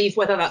of leave,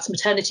 whether that's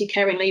maternity,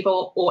 caring leave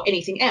or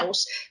anything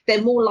else,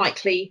 they're more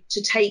likely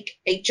to take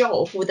a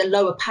job with a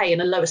lower pay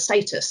and a lower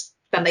status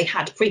than they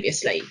had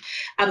previously.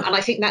 And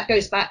I think that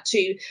goes back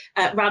to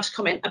Rad's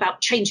comment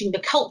about changing the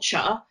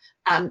culture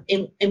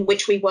in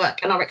which we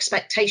work and our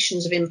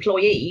expectations of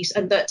employees,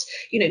 and that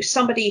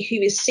somebody who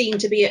is seen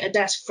to be at a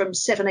desk from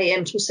 7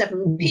 a.m. to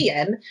 7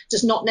 p.m.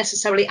 does not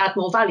necessarily add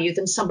more value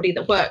than somebody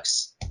that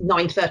works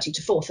 9:30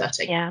 to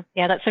 4:30.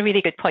 Yeah, that's a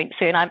really good point,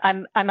 Sue.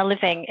 And I'm a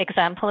living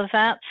example of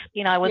that.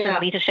 I was in a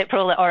leadership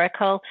role at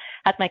Oracle,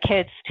 had my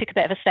kids, took a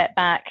bit of a step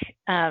back.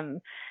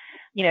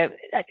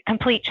 A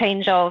complete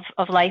change of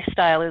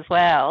lifestyle as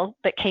well,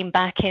 but came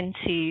back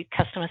into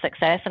customer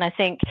success. And I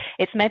think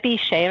it's maybe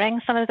sharing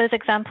some of those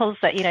examples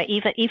that,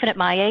 even at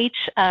my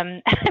age,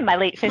 in my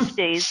late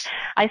 50s,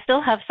 I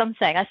still have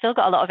something. I still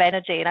got a lot of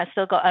energy, and I've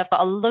got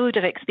a load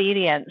of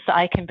experience that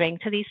I can bring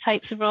to these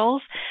types of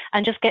roles.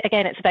 And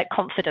again, it's about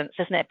confidence,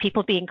 isn't it?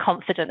 People being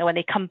confident that when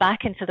they come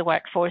back into the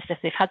workforce, if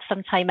they've had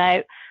some time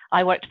out,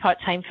 I worked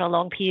part-time for a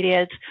long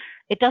period.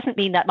 It doesn't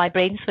mean that my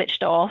brain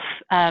switched off,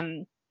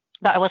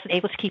 that I wasn't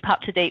able to keep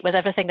up to date with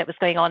everything that was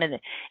going on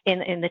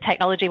in the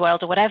technology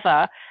world or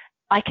whatever.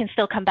 I can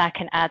still come back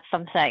and add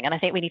something. And I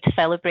think we need to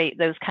celebrate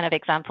those kind of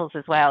examples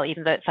as well,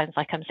 even though it sounds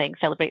like I'm saying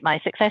celebrate my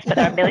success, but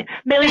there are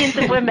millions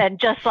of women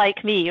just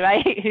like me,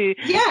 right? Who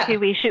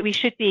we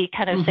should be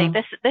kind of saying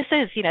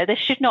this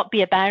should not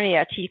be a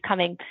barrier to you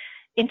coming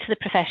into the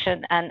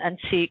profession and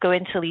to go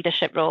into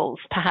leadership roles,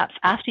 perhaps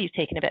after you've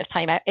taken a bit of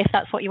time out, if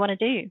that's what you want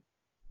to do.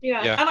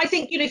 Yeah. And I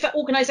think, for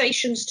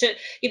organizations to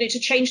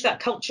change that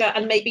culture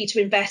and maybe to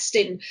invest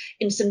in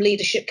some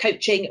leadership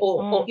coaching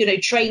or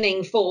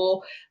training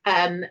for,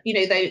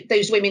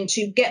 those women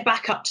to get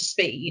back up to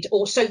speed,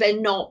 or so they're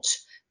not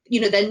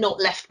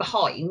left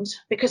behind,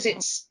 because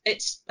it's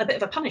a bit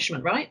of a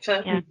punishment, right?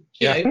 For,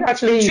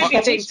 actually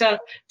contributing to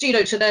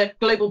the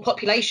global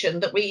population,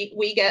 that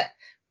we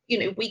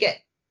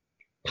get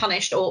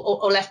punished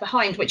or left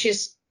behind, which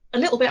is a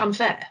little bit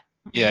unfair.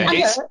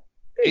 Yeah.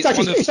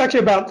 It's actually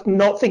about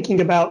not thinking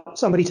about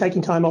somebody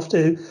taking time off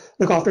to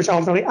look after a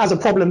child as a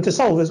problem to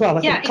solve as well.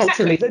 I think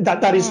culturally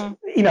that is,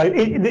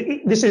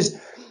 this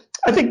is,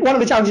 I think one of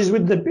the challenges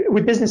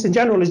with business in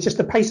general is just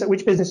the pace at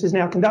which business is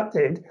now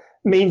conducted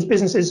means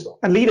businesses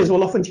and leaders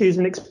will often choose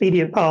an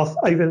expedient path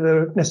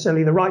over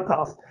necessarily the right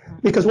path,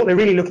 because what they're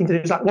really looking to do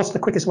is like, what's the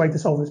quickest way to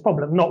solve this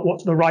problem, not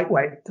what's the right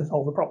way to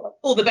solve the problem,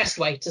 or the best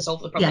way to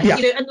solve the problem. Yeah.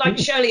 And like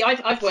Shirley,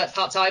 I've worked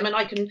part time, and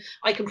I can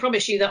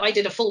promise you that I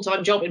did a full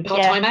time job in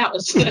part time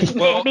hours.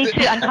 Well, me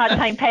too, and part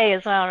time pay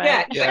as well,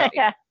 right?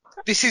 Yeah.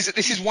 This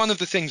is one of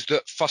the things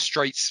that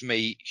frustrates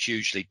me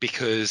hugely,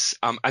 because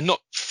and not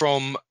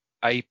from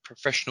a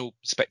professional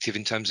perspective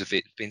in terms of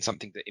it being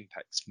something that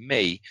impacts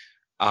me,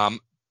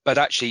 but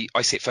actually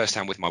I see it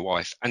firsthand with my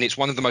wife, and it's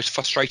one of the most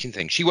frustrating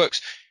things. She works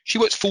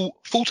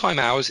full-time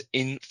hours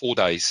in 4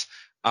 days.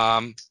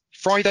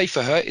 Friday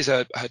for her is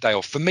her day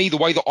off. For me, the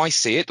way that I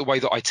see it, the way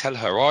that I tell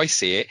her I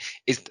see it,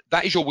 is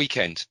that is your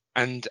weekend,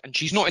 and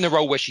she's not in a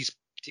role where she's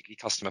particularly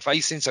customer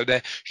facing, so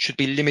there should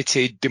be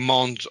limited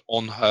demand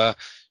on her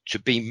to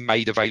be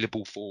made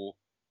available for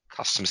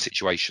customer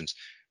situations.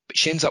 But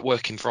she ends up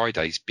working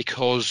Fridays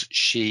because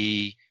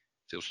she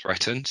feels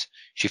threatened.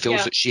 She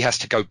feels that she has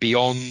to go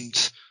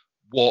beyond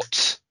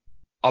what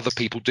other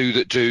people do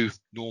that do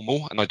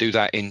normal, and I do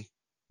that in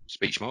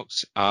speech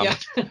marks. And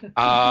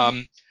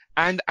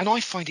I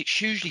find it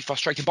hugely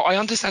frustrating. But I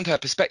understand her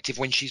perspective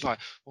when she's like,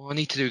 well, I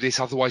need to do this,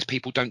 otherwise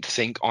people don't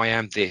think I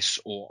am this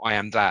or I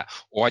am that,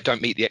 or I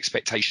don't meet the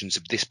expectations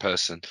of this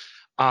person.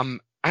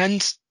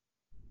 And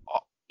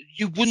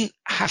you wouldn't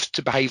have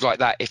to behave like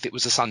that if it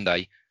was a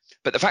Sunday.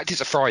 But the fact it's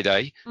a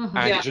Friday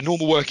and it's a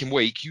normal working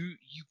week, you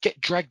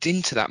get dragged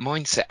into that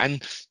mindset,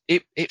 and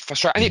it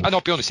frustrates. And I'll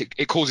be honest,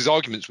 it causes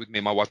arguments with me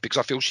and my wife, because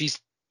I feel she's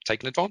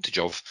taken advantage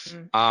of.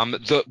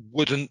 That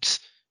wouldn't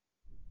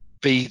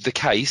be the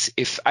case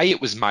if A, it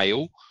was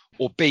male,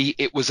 or B,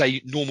 it was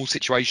a normal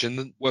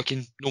situation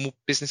working normal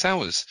business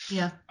hours.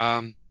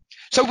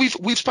 So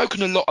we've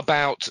spoken a lot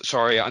about.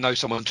 Sorry, I know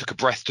someone took a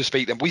breath to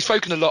speak. Then we've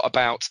spoken a lot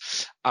about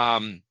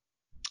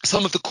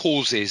some of the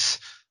causes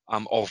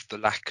of the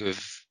lack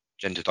of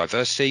gender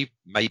diversity.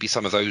 Maybe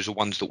some of those are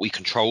ones that we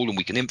control and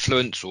we can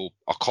influence, or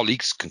our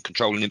colleagues can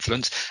control and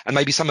influence, and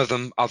maybe some of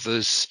them,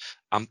 others,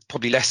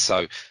 probably less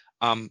so.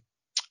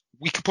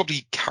 We could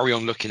probably carry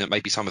on looking at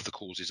maybe some of the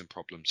causes and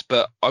problems,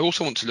 but I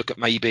also want to look at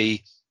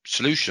maybe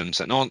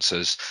solutions and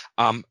answers.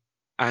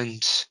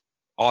 And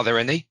are there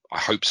any? I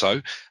hope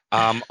so.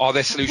 Are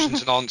there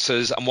solutions and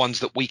answers, and ones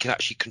that we can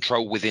actually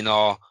control within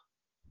our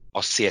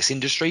CS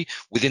industry,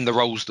 within the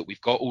roles that we've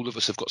got? All of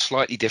us have got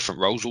slightly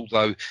different roles,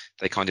 although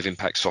they kind of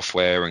impact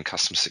software and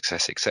customer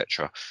success,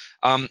 etc.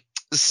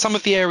 Some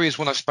of the areas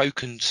when I've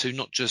spoken to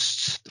not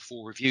just the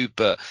 4 of you,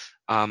 but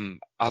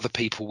other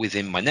people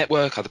within my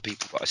network, other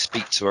people that I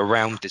speak to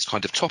around this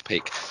kind of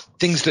topic,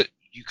 things that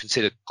you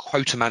consider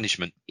quota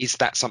management, is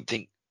that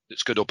something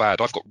that's good or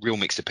bad? I've got real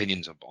mixed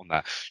opinions on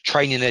that.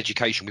 Training and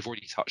education, we've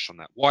already touched on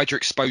that. Wider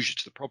exposure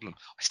to the problem,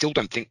 I still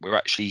don't think we're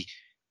actually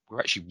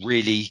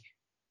really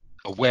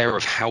aware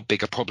of how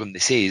big a problem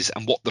this is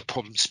and what the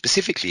problem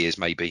specifically is.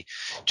 Maybe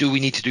do we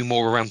need to do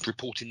more around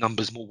reporting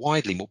numbers more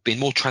widely, being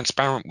more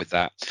transparent with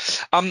that?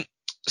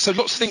 So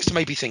lots of things to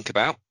maybe think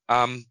about.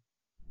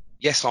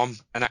 Yes, I'm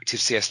an active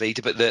CS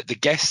leader, but the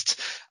guest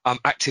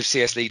active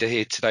CS leader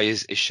here today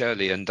is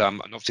Shirley, and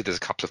obviously there's a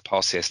couple of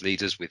past CS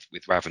leaders with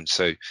Rav and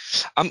Sue.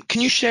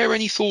 Can you share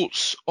any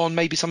thoughts on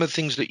maybe some of the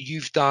things that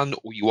you've done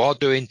or you are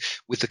doing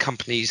with the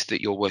companies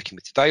that you're working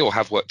with today or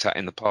have worked at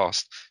in the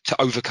past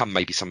to overcome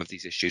maybe some of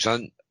these issues?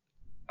 And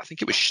I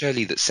think it was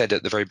Shirley that said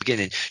at the very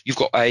beginning, you've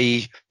got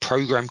a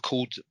program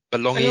called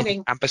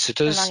Belonging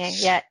Ambassadors. Belonging,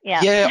 yeah.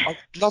 Yeah,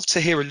 I'd love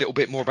to hear a little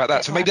bit more about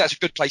that. So maybe that's a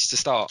good place to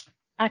start.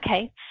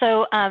 Okay,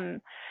 so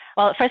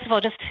well, first of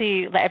all, just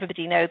to let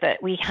everybody know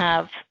that we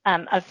have,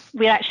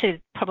 we're actually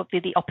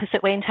probably the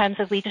opposite way in terms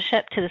of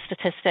leadership to the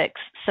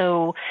statistics.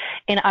 So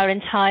in our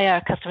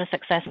entire customer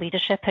success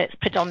leadership, it's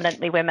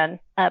predominantly women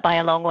by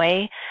a long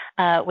way,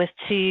 with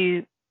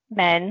 2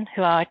 men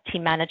who are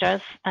team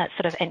managers at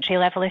sort of entry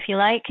level, if you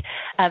like.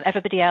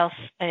 Everybody else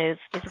is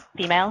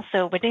female,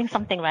 so we're doing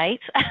something right.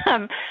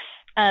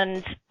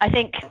 And I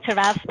think to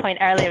Rav's point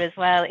earlier as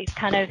well, it's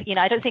kind of,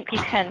 I don't think you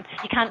can't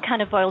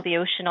kind of boil the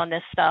ocean on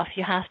this stuff.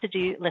 You have to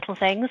do little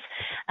things.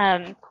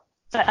 But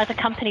as a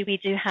company,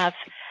 we do have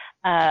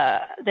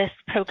this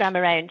program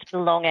around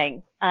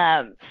belonging.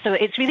 So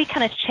it's really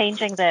kind of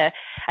changing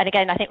and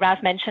again, I think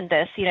Rav mentioned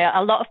this,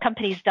 a lot of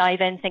companies dive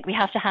in, think we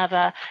have to have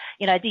a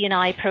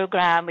D&I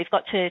program. We've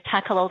got to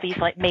tackle all these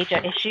like major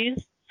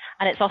issues.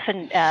 And it's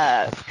often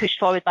pushed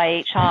forward by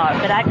HR,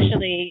 but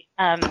actually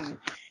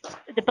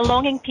the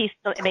belonging piece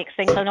makes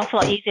things an awful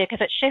lot easier,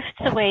 because it shifts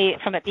away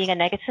from it being a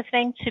negative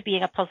thing to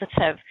being a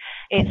positive.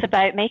 It's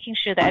about making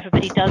sure that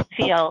everybody does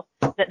feel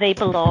that they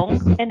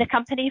belong in the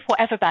company,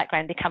 whatever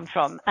background they come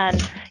from. And,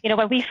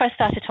 when we first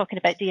started talking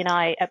about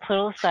D&I at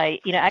Pluralsight,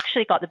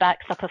 actually got the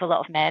backs up of a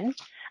lot of men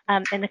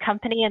in the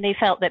company, and they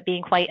felt that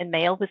being white and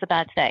male was a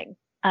bad thing.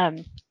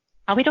 And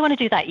we don't want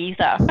to do that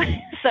either.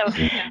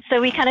 So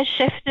we kind of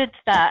shifted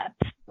that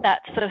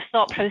that sort of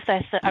thought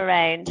process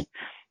around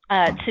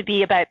to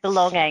be about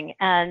belonging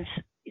and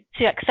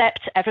to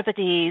accept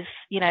everybody's,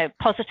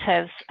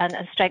 positives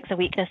and strengths and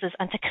weaknesses,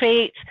 and to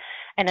create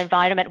an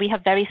environment. We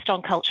have very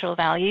strong cultural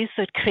values,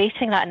 so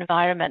creating that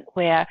environment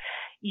where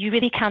you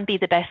really can be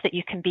the best that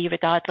you can be,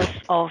 regardless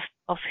of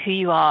who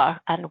you are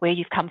and where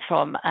you've come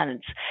from,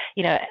 and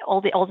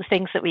all the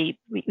things that we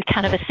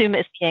kind of assume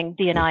as being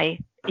D&I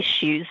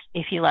issues,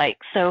 if you like.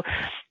 So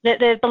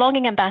the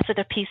belonging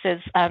ambassador piece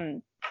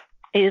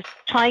is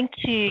trying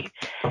to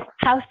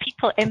have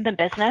people in the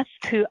business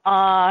who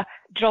are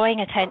drawing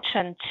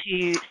attention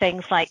to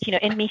things like,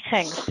 in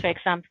meetings, for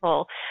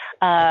example,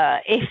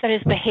 if there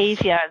is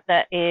behavior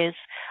that is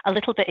a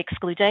little bit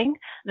excluding,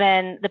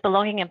 then the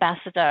belonging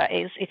ambassador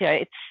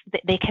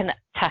they can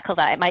tackle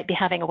that. It might be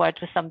having a word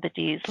with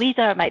somebody's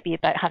leader. It might be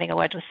about having a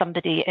word with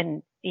somebody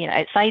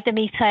outside the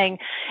meeting.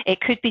 It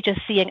could be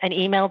just seeing an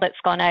email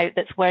that's gone out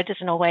that's worded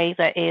in a way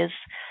that is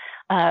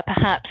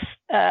perhaps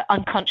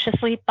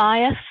unconsciously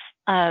biased.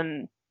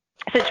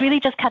 So it's really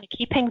just kind of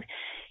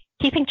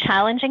keeping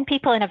challenging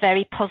people in a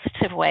very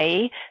positive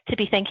way to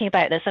be thinking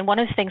about this. And one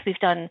of the things we've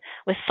done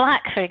with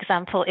Slack, for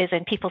example, is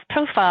in people's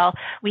profile,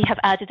 we have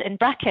added in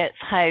brackets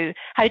how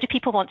do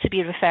people want to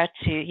be referred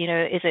to?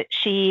 Is it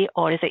she,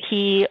 or is it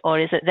he, or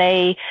is it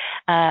they?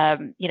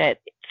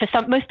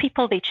 For most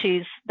people, they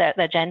choose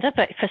their gender,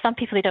 but for some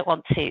people, they don't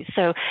want to.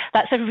 So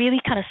that's a really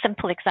kind of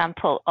simple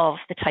example of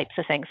the types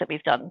of things that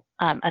we've done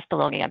as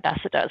belonging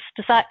ambassadors.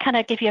 Does that kind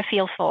of give you a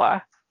feel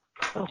for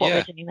what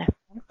we're doing there?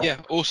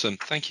 Yeah, awesome.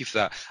 Thank you for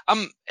that.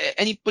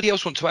 Anybody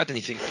else want to add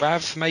anything?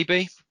 Rav,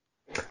 maybe?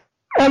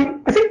 I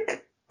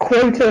think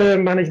quota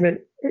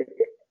management,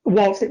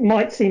 whilst it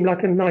might seem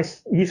like a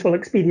nice, useful,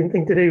 expedient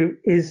thing to do,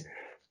 is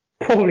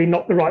probably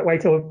not the right way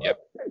to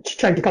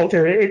change the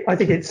culture. I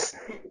think it's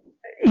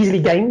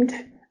easily gamed,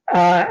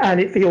 and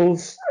it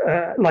feels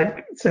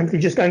like simply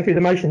just going through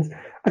the motions.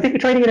 I think the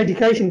training and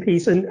education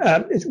piece, and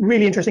it's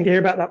really interesting to hear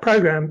about that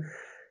program.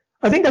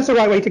 I think that's the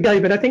right way to go,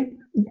 but I think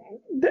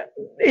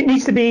it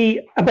needs to be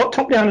a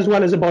top-down as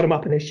well as a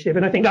bottom-up initiative,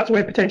 and I think that's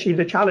where potentially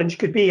the challenge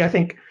could be. I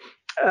think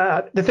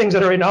the things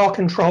that are in our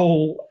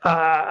control,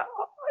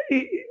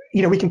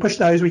 we can push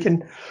those, we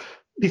can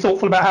be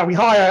thoughtful about how we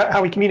hire,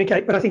 how we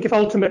communicate, but I think if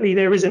ultimately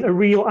there isn't a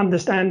real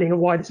understanding of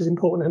why this is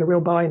important and a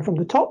real buy-in from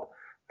the top,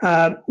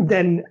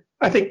 then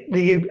I think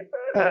the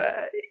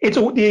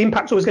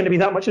impact's always going to be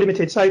that much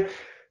limited. So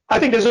I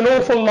think there's an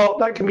awful lot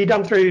that can be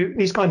done through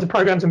these kinds of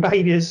programs and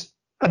behaviors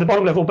at the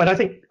bottom level, but I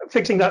think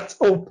educating at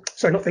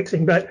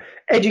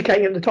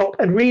the top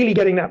and really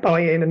getting that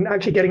buy-in and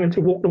actually getting them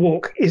to walk the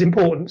walk is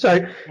important.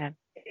 So,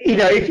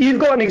 if you've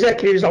got an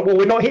executive who's like, well,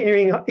 we're not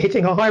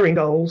hitting our hiring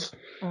goals,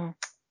 and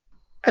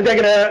they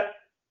are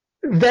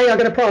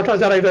going to prioritize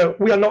that over,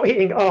 we are not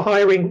hitting our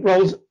hiring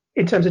roles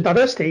in terms of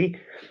diversity,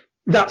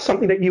 that's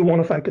something that you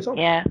want to focus on.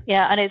 Yeah,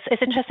 and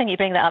it's interesting you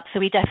bring that up. So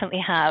we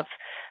definitely have,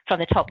 from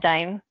the top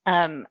down,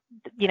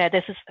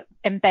 this is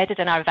embedded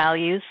in our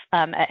values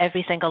at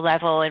every single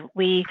level. And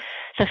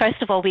so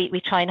first of all,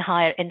 we try and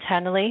hire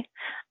internally,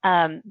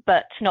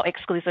 but not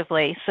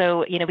exclusively.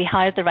 So, we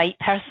hire the right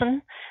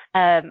person.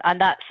 And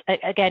that's,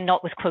 again,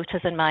 not with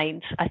quotas in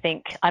mind. I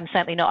think I'm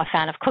certainly not a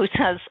fan of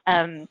quotas.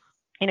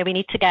 We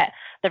need to get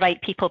the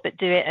right people, but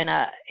do it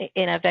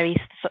in a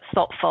very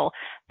thoughtful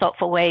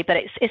way. But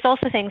it's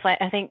also things like,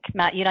 I think,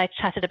 Matt, you and I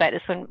chatted about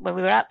this when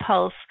we were at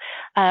Pulse.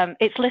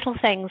 It's little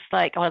things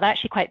like, they're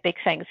actually quite big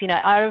things.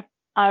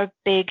 Our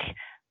big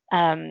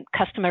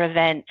customer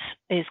event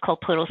is called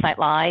Pluralsight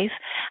Live,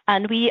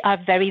 and we are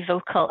very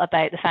vocal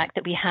about the fact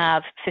that we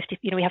have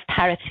we have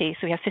parity,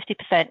 so we have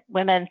 50%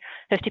 women,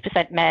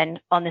 50% men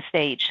on the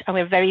stage, and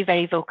we're very,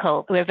 very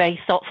vocal. We're very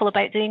thoughtful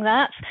about doing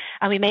that,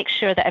 and we make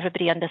sure that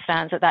everybody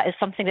understands that is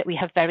something that we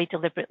have very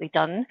deliberately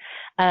done.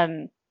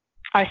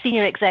 Our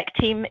senior exec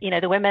team,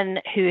 the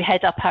women who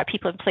head up our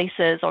people and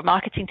places or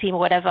marketing team or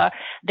whatever,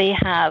 they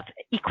have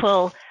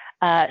equal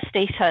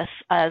status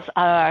as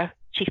our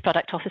Chief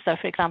Product Officer,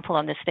 for example,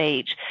 on the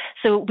stage.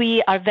 So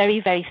we are very,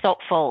 very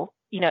thoughtful,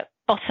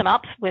 bottom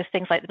up with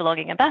things like the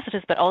belonging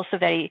ambassadors, but also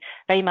very,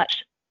 very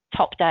much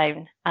top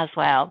down as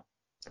well.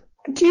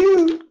 Do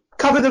you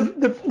cover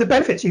the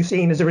benefits you've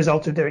seen as a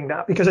result of doing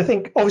that? Because I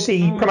think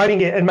obviously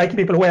promoting it and making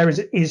people aware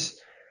is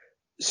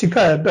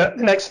superb, but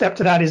the next step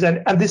to that is,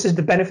 and this is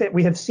the benefit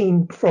we have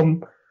seen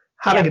from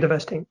having a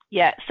diverse team.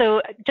 Yeah,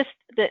 so just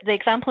the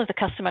example of the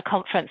customer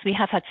conference, we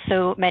have had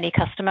so many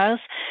customers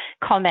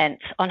comment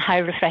on how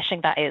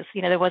refreshing that is.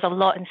 There was a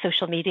lot in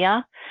social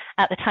media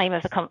at the time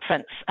of the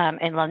conference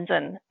in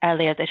London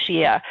earlier this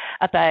year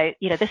about,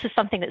 this is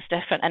something that's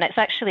different. And it's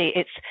actually,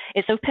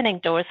 it's opening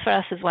doors for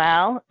us as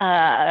well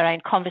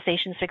around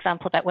conversations, for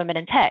example, about women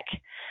in tech.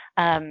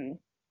 Our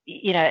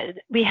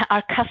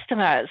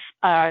customers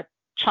are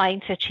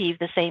trying to achieve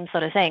the same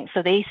sort of thing.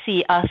 So they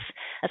see us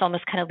as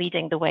almost kind of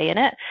leading the way in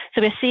it.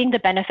 So we're seeing the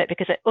benefit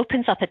because it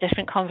opens up a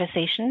different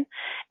conversation.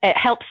 It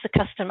helps the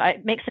customer,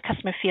 it makes the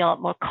customer feel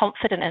more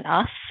confident in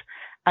us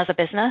as a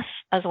business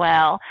as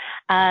well.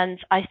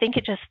 And I think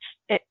it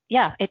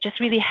just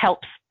really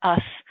helps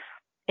us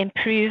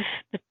improve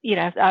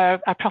our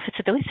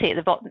profitability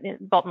at the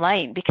bottom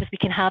line, because we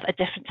can have a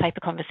different type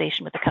of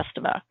conversation with the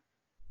customer.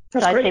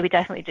 That's so great. I'd say we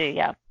definitely do,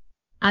 yeah.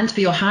 And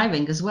for your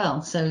hiring as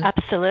well. So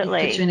absolutely,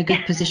 it puts you in a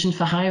good position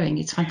for hiring.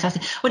 It's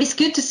fantastic. Well, it's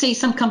good to see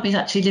some companies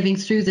actually living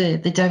through the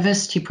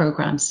diversity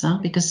programs,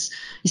 because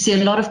you see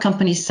a lot of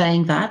companies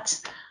saying that,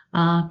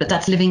 but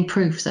that's living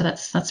proof. So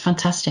that's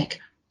fantastic.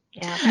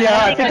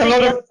 Yeah, I think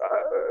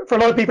for a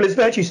lot of people it's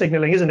virtue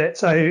signaling, isn't it?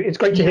 So it's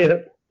great to hear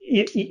that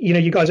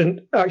you guys are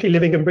actually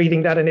living and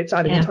breathing that, and it's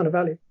adding a ton of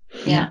value.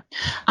 Yeah.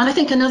 And I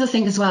think another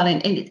thing as well,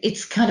 and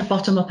it's kind of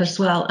bottom up as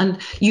well, and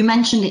you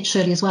mentioned it,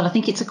 Shirley, as well. I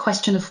think it's a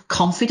question of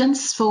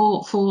confidence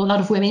for a lot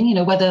of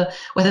women, whether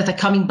they're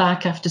coming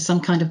back after some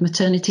kind of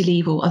maternity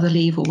leave or other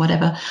leave or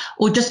whatever,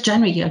 or just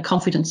generally a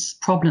confidence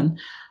problem.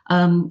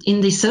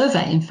 In the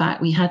survey, in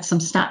fact, we had some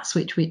stats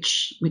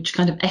which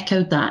kind of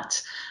echoed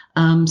that.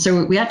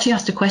 So we actually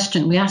asked a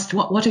question. We asked,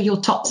 what are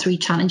your top 3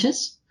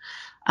 challenges?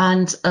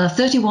 And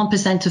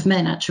 31% of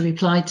men actually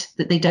replied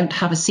that they don't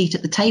have a seat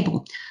at the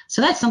table.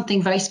 So that's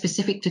something very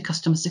specific to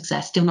customer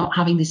success, still not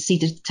having this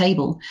seat at the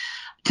table,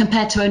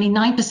 compared to only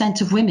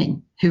 9% of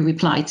women who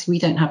replied, we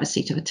don't have a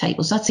seat at the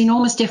table. So that's an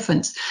enormous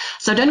difference.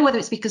 So I don't know whether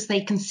it's because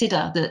they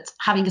consider that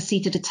having a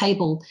seat at a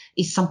table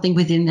is something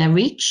within their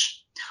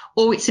reach,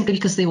 or it's simply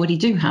because they already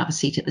do have a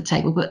seat at the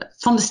table. But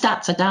from the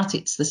stats, I doubt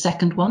it's the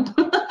second one.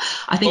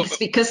 I think it's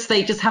because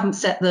they just haven't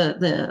set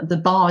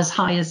the bar as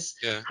high as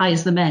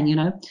the men,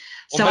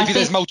 Or maybe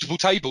there's multiple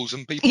tables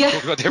and people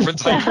talk about different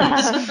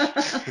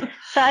tables.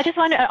 So I just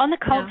wonder, on the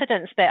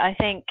confidence bit, I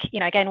think,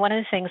 again, one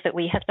of the things that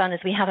we have done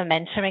is we have a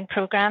mentoring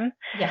program.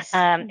 Yes.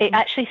 It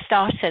actually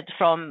started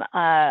from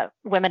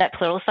Women at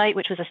Pluralsight,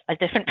 which was a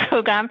different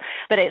program,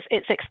 but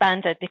it's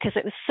expanded because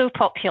it was so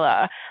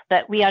popular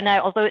that we are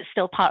now, although it's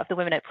still part of the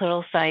Women at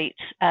Pluralsight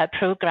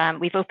program,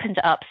 we've opened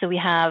it up. So we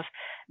have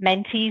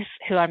mentees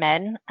who are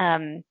men.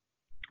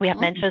 We have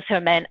mentors who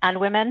are men and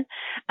women.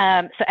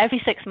 So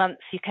every 6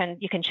 months you can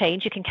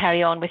change. You can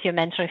carry on with your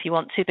mentor if you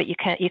want to, but you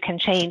can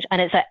change.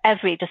 And it's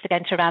at just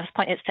again to Rav's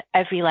point, it's to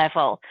every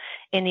level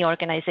in the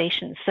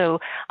organization. So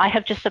I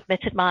have just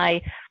submitted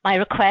my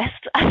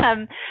request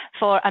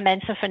for a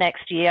mentor for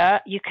next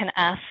year. You can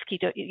ask.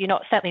 You're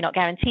not certainly not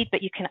guaranteed,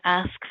 but you can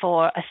ask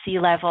for a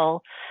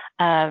C-level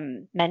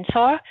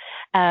mentor,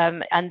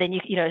 and then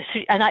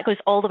and that goes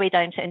all the way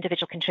down to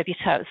individual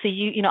contributor. So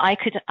I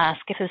could ask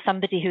if there's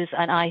somebody who's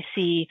an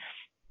IC,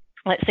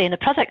 let's say in the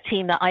product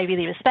team that I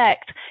really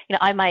respect.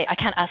 I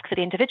can't ask for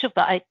the individual,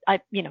 but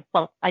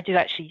I do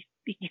actually.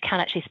 You can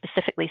actually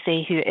specifically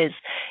say who it is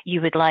you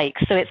would like.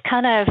 So it's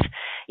kind of,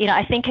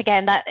 I think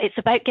again that it's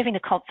about giving the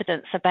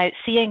confidence, about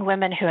seeing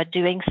women who are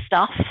doing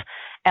stuff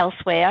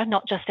elsewhere,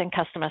 not just in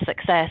customer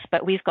success,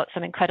 but we've got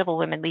some incredible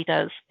women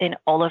leaders in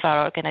all of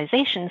our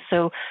organizations.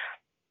 So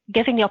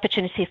giving the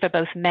opportunity for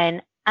both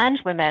men and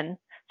women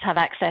to have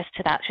access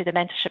to that through the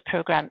mentorship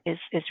program is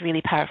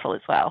really powerful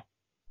as well.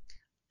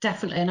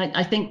 Definitely. And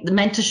I think the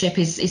mentorship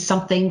is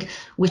something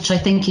which I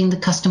think in the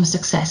customer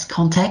success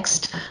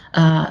context,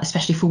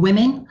 especially for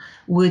women,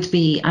 would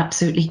be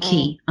absolutely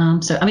key.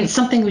 It's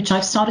something which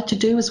I've started to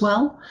do as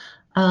well.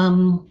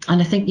 And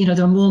I think,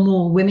 there are more and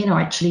more women are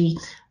actually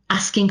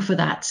asking for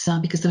that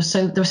because there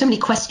are so many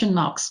question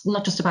marks,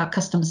 not just about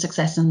customer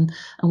success and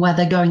where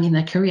they're going in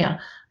their career,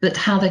 but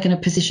how they're going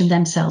to position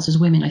themselves as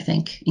women, I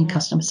think, in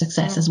customer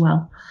success as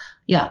well.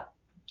 Yeah.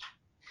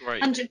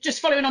 Right. And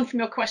just following on from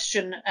your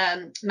question,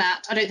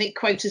 Matt, I don't think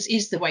quotas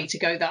is the way to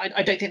go. That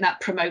I don't think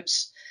that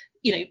promotes,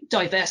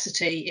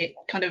 diversity. It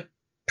kind of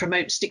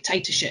promotes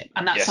dictatorship,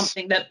 and that's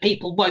something that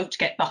people won't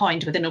get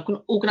behind within an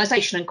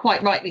organisation, and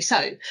quite rightly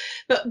so.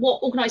 But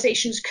what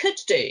organisations could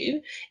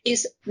do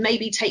is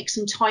maybe take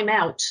some time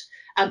out.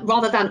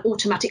 Rather than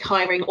automatic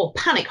hiring or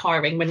panic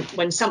hiring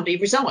when somebody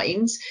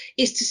resigns,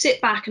 is to sit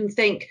back and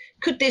think,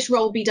 could this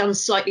role be done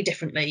slightly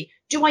differently?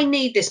 Do I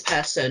need this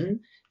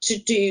person to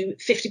do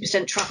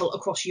 50% travel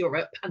across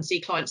Europe and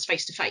see clients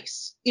face to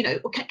face?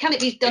 Can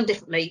it be done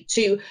differently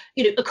to,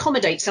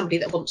 accommodate somebody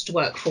that wants to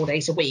work 4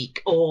 days a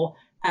week or,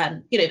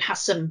 has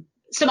some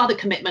other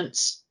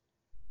commitments?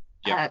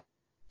 Yeah.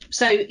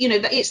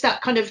 It's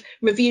that kind of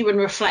review and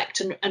reflect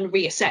and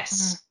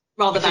reassess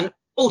rather than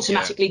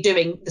automatically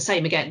doing the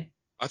same again.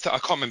 I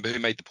can't remember who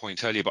made the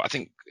point earlier, but I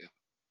think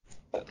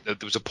there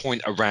was a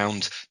point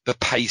around the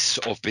pace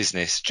of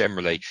business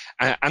generally,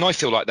 and I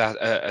feel like that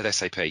at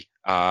SAP.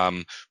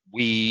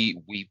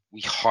 We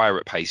hire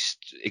at pace,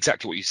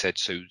 exactly what you said.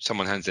 So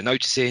someone hands their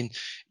notice in,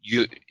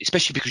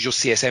 especially because your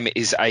CSM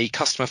is a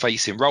customer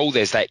facing role,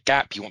 there's that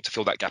gap, you want to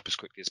fill that gap as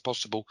quickly as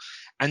possible,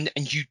 and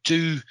you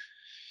do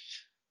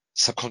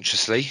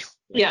subconsciously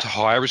to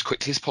hire as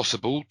quickly as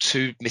possible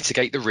to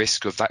mitigate the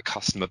risk of that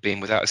customer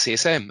being without a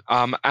CSM.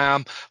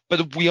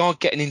 But we are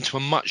getting into a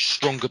much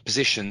stronger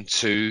position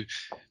to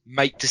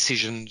make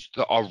decisions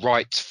that are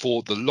right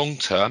for the long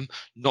term,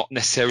 not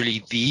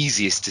necessarily the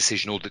easiest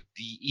decision or the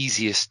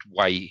easiest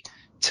way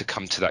to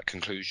come to that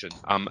conclusion.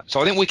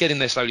 So I think we're getting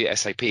there slowly at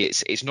SAP.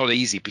 It's not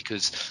easy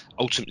because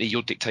ultimately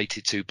you're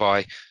dictated to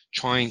by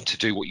trying to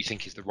do what you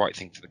think is the right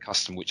thing for the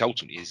customer, which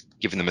ultimately is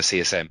giving them a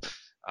CSM.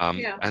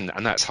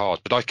 And that's hard,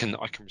 but I can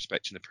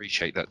respect and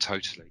appreciate that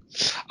totally.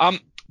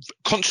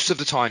 Conscious of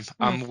the time,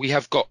 we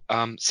have got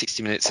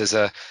 60 minutes as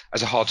a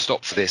hard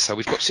stop for this, so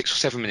we've got 6 or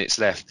 7 minutes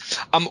left.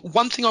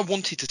 One thing I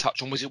wanted to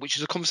touch on which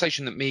is a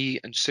conversation that me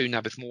and Sue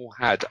Nabith-Moore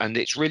had, and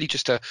it's really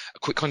just a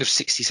quick kind of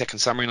 60-second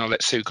summary, and I'll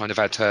let Sue kind of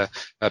add her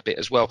bit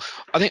as well.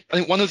 I think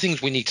one of the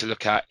things we need to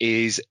look at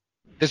is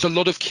there's a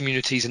lot of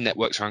communities and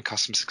networks around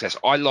customer success.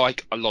 I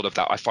like a lot of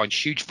that. I find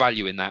huge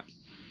value in that.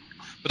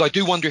 But I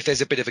do wonder if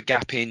there's a bit of a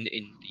gap in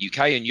the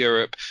UK and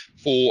Europe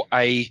for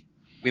a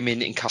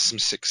women in customer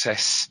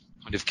success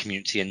kind of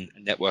community and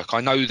network.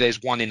 I know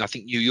there's one in, I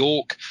think, New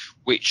York,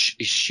 which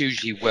is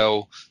hugely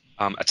well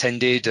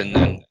attended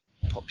and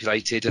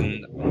populated.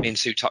 And me and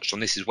Sue touched on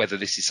this, is whether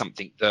this is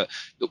something that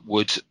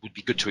would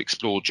be good to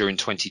explore during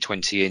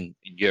 2020 in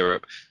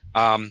Europe.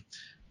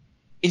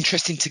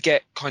 Interesting to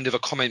get kind of a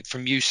comment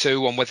from you,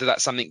 Sue, on whether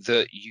that's something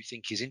that you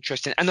think is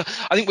interesting. And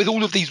I think with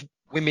all of these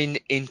women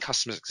in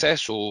customer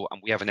success,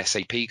 and we have an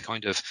SAP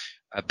kind of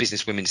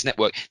business women's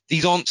network,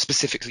 these aren't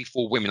specifically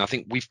for women. I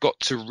think we've got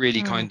to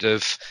really kind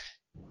of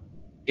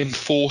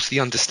enforce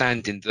the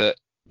understanding that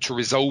to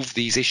resolve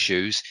these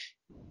issues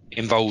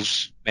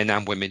involves men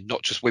and women,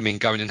 not just women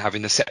going and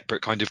having a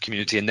separate kind of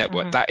community and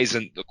network. That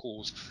isn't the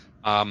cause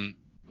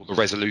or the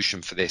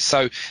resolution for this.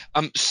 So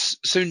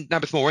Sue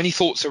Nabith-Moore, any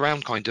thoughts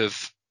around kind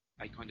of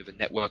a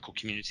network or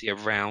community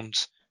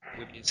around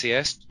women in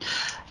CS?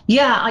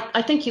 Yeah,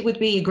 I think it would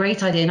be a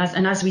great idea.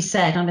 And as we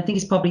said, and I think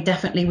it's probably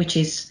definitely which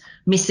is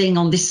missing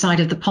on this side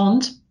of the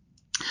pond.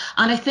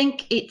 And I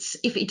think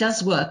if it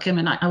does work, I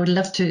mean, I would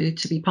love to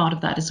be part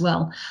of that as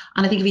well.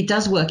 And I think if it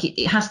does work,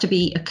 it has to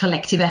be a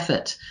collective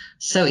effort.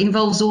 So it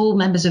involves all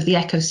members of the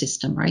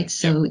ecosystem, right?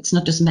 So it's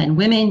not just men,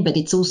 women, but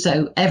it's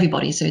also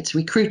everybody. So it's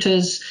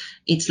recruiters,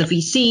 it's the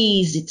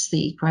VCs, it's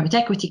the private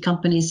equity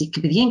companies, it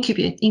could be the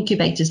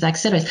incubators, the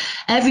accelerators,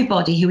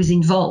 everybody who is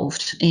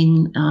involved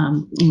in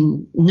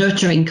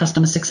nurturing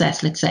customer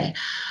success, let's say.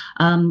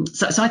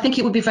 So I think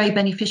it would be very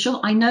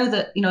beneficial. I know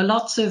that,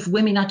 lots of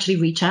women actually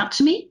reach out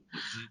to me.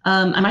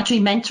 I'm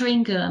actually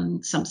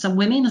mentoring some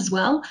women as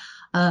well,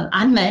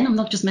 and men. I'm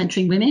not just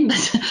mentoring women,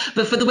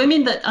 but for the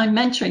women that I'm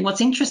mentoring,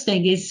 what's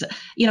interesting is,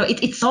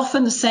 it's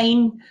often the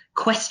same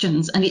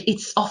questions, and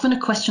it's often a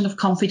question of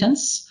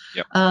confidence.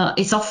 Yep.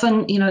 It's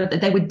often,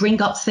 that they would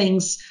bring up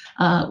things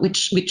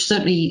which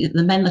certainly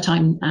the men that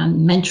I'm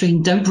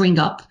mentoring don't bring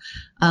up.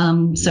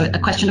 So a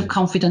question of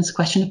confidence, a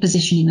question of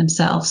positioning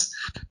themselves.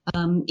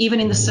 Even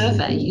in the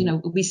survey,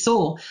 we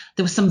saw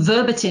there was some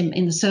verbatim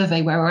in the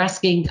survey where we're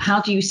asking,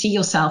 how do you see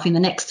yourself in the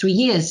next 3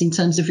 years in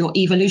terms of your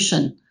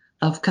evolution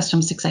of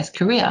customer success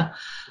career?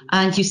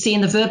 And you see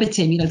in the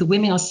verbatim, the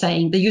women are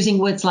saying, they're using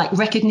words like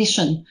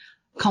recognition,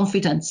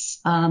 confidence,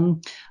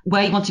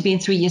 where you want to be in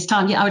 3 years'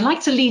 time. Yeah, I would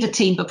like to lead a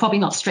team, but probably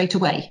not straight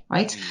away,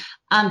 right?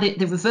 And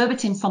the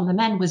verbatim from the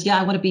men was,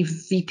 I want to be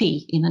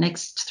VP in the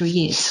next 3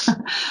 years. So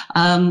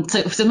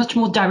it's a much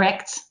more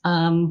direct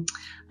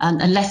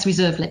and less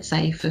reserved, let's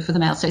say, for the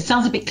male. So it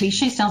sounds a bit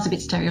cliche, sounds a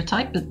bit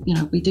stereotyped, but,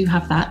 we do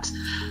have that.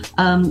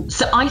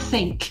 So I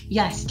think,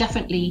 yes,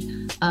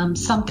 definitely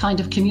some kind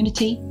of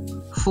community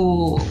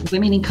for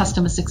women in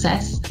customer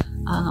success.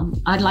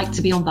 I'd like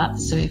to be on that.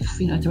 So if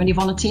there are any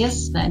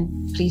volunteers,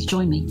 then please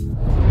join me.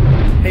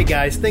 Hey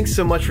guys, thanks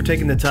so much for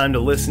taking the time to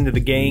listen to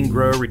the Gain,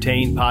 Grow,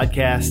 Retain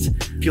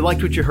podcast. If you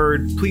liked what you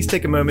heard, please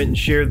take a moment and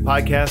share the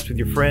podcast with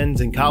your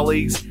friends and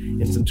colleagues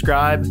and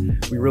subscribe.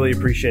 We really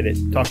appreciate it.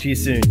 Talk to you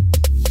soon.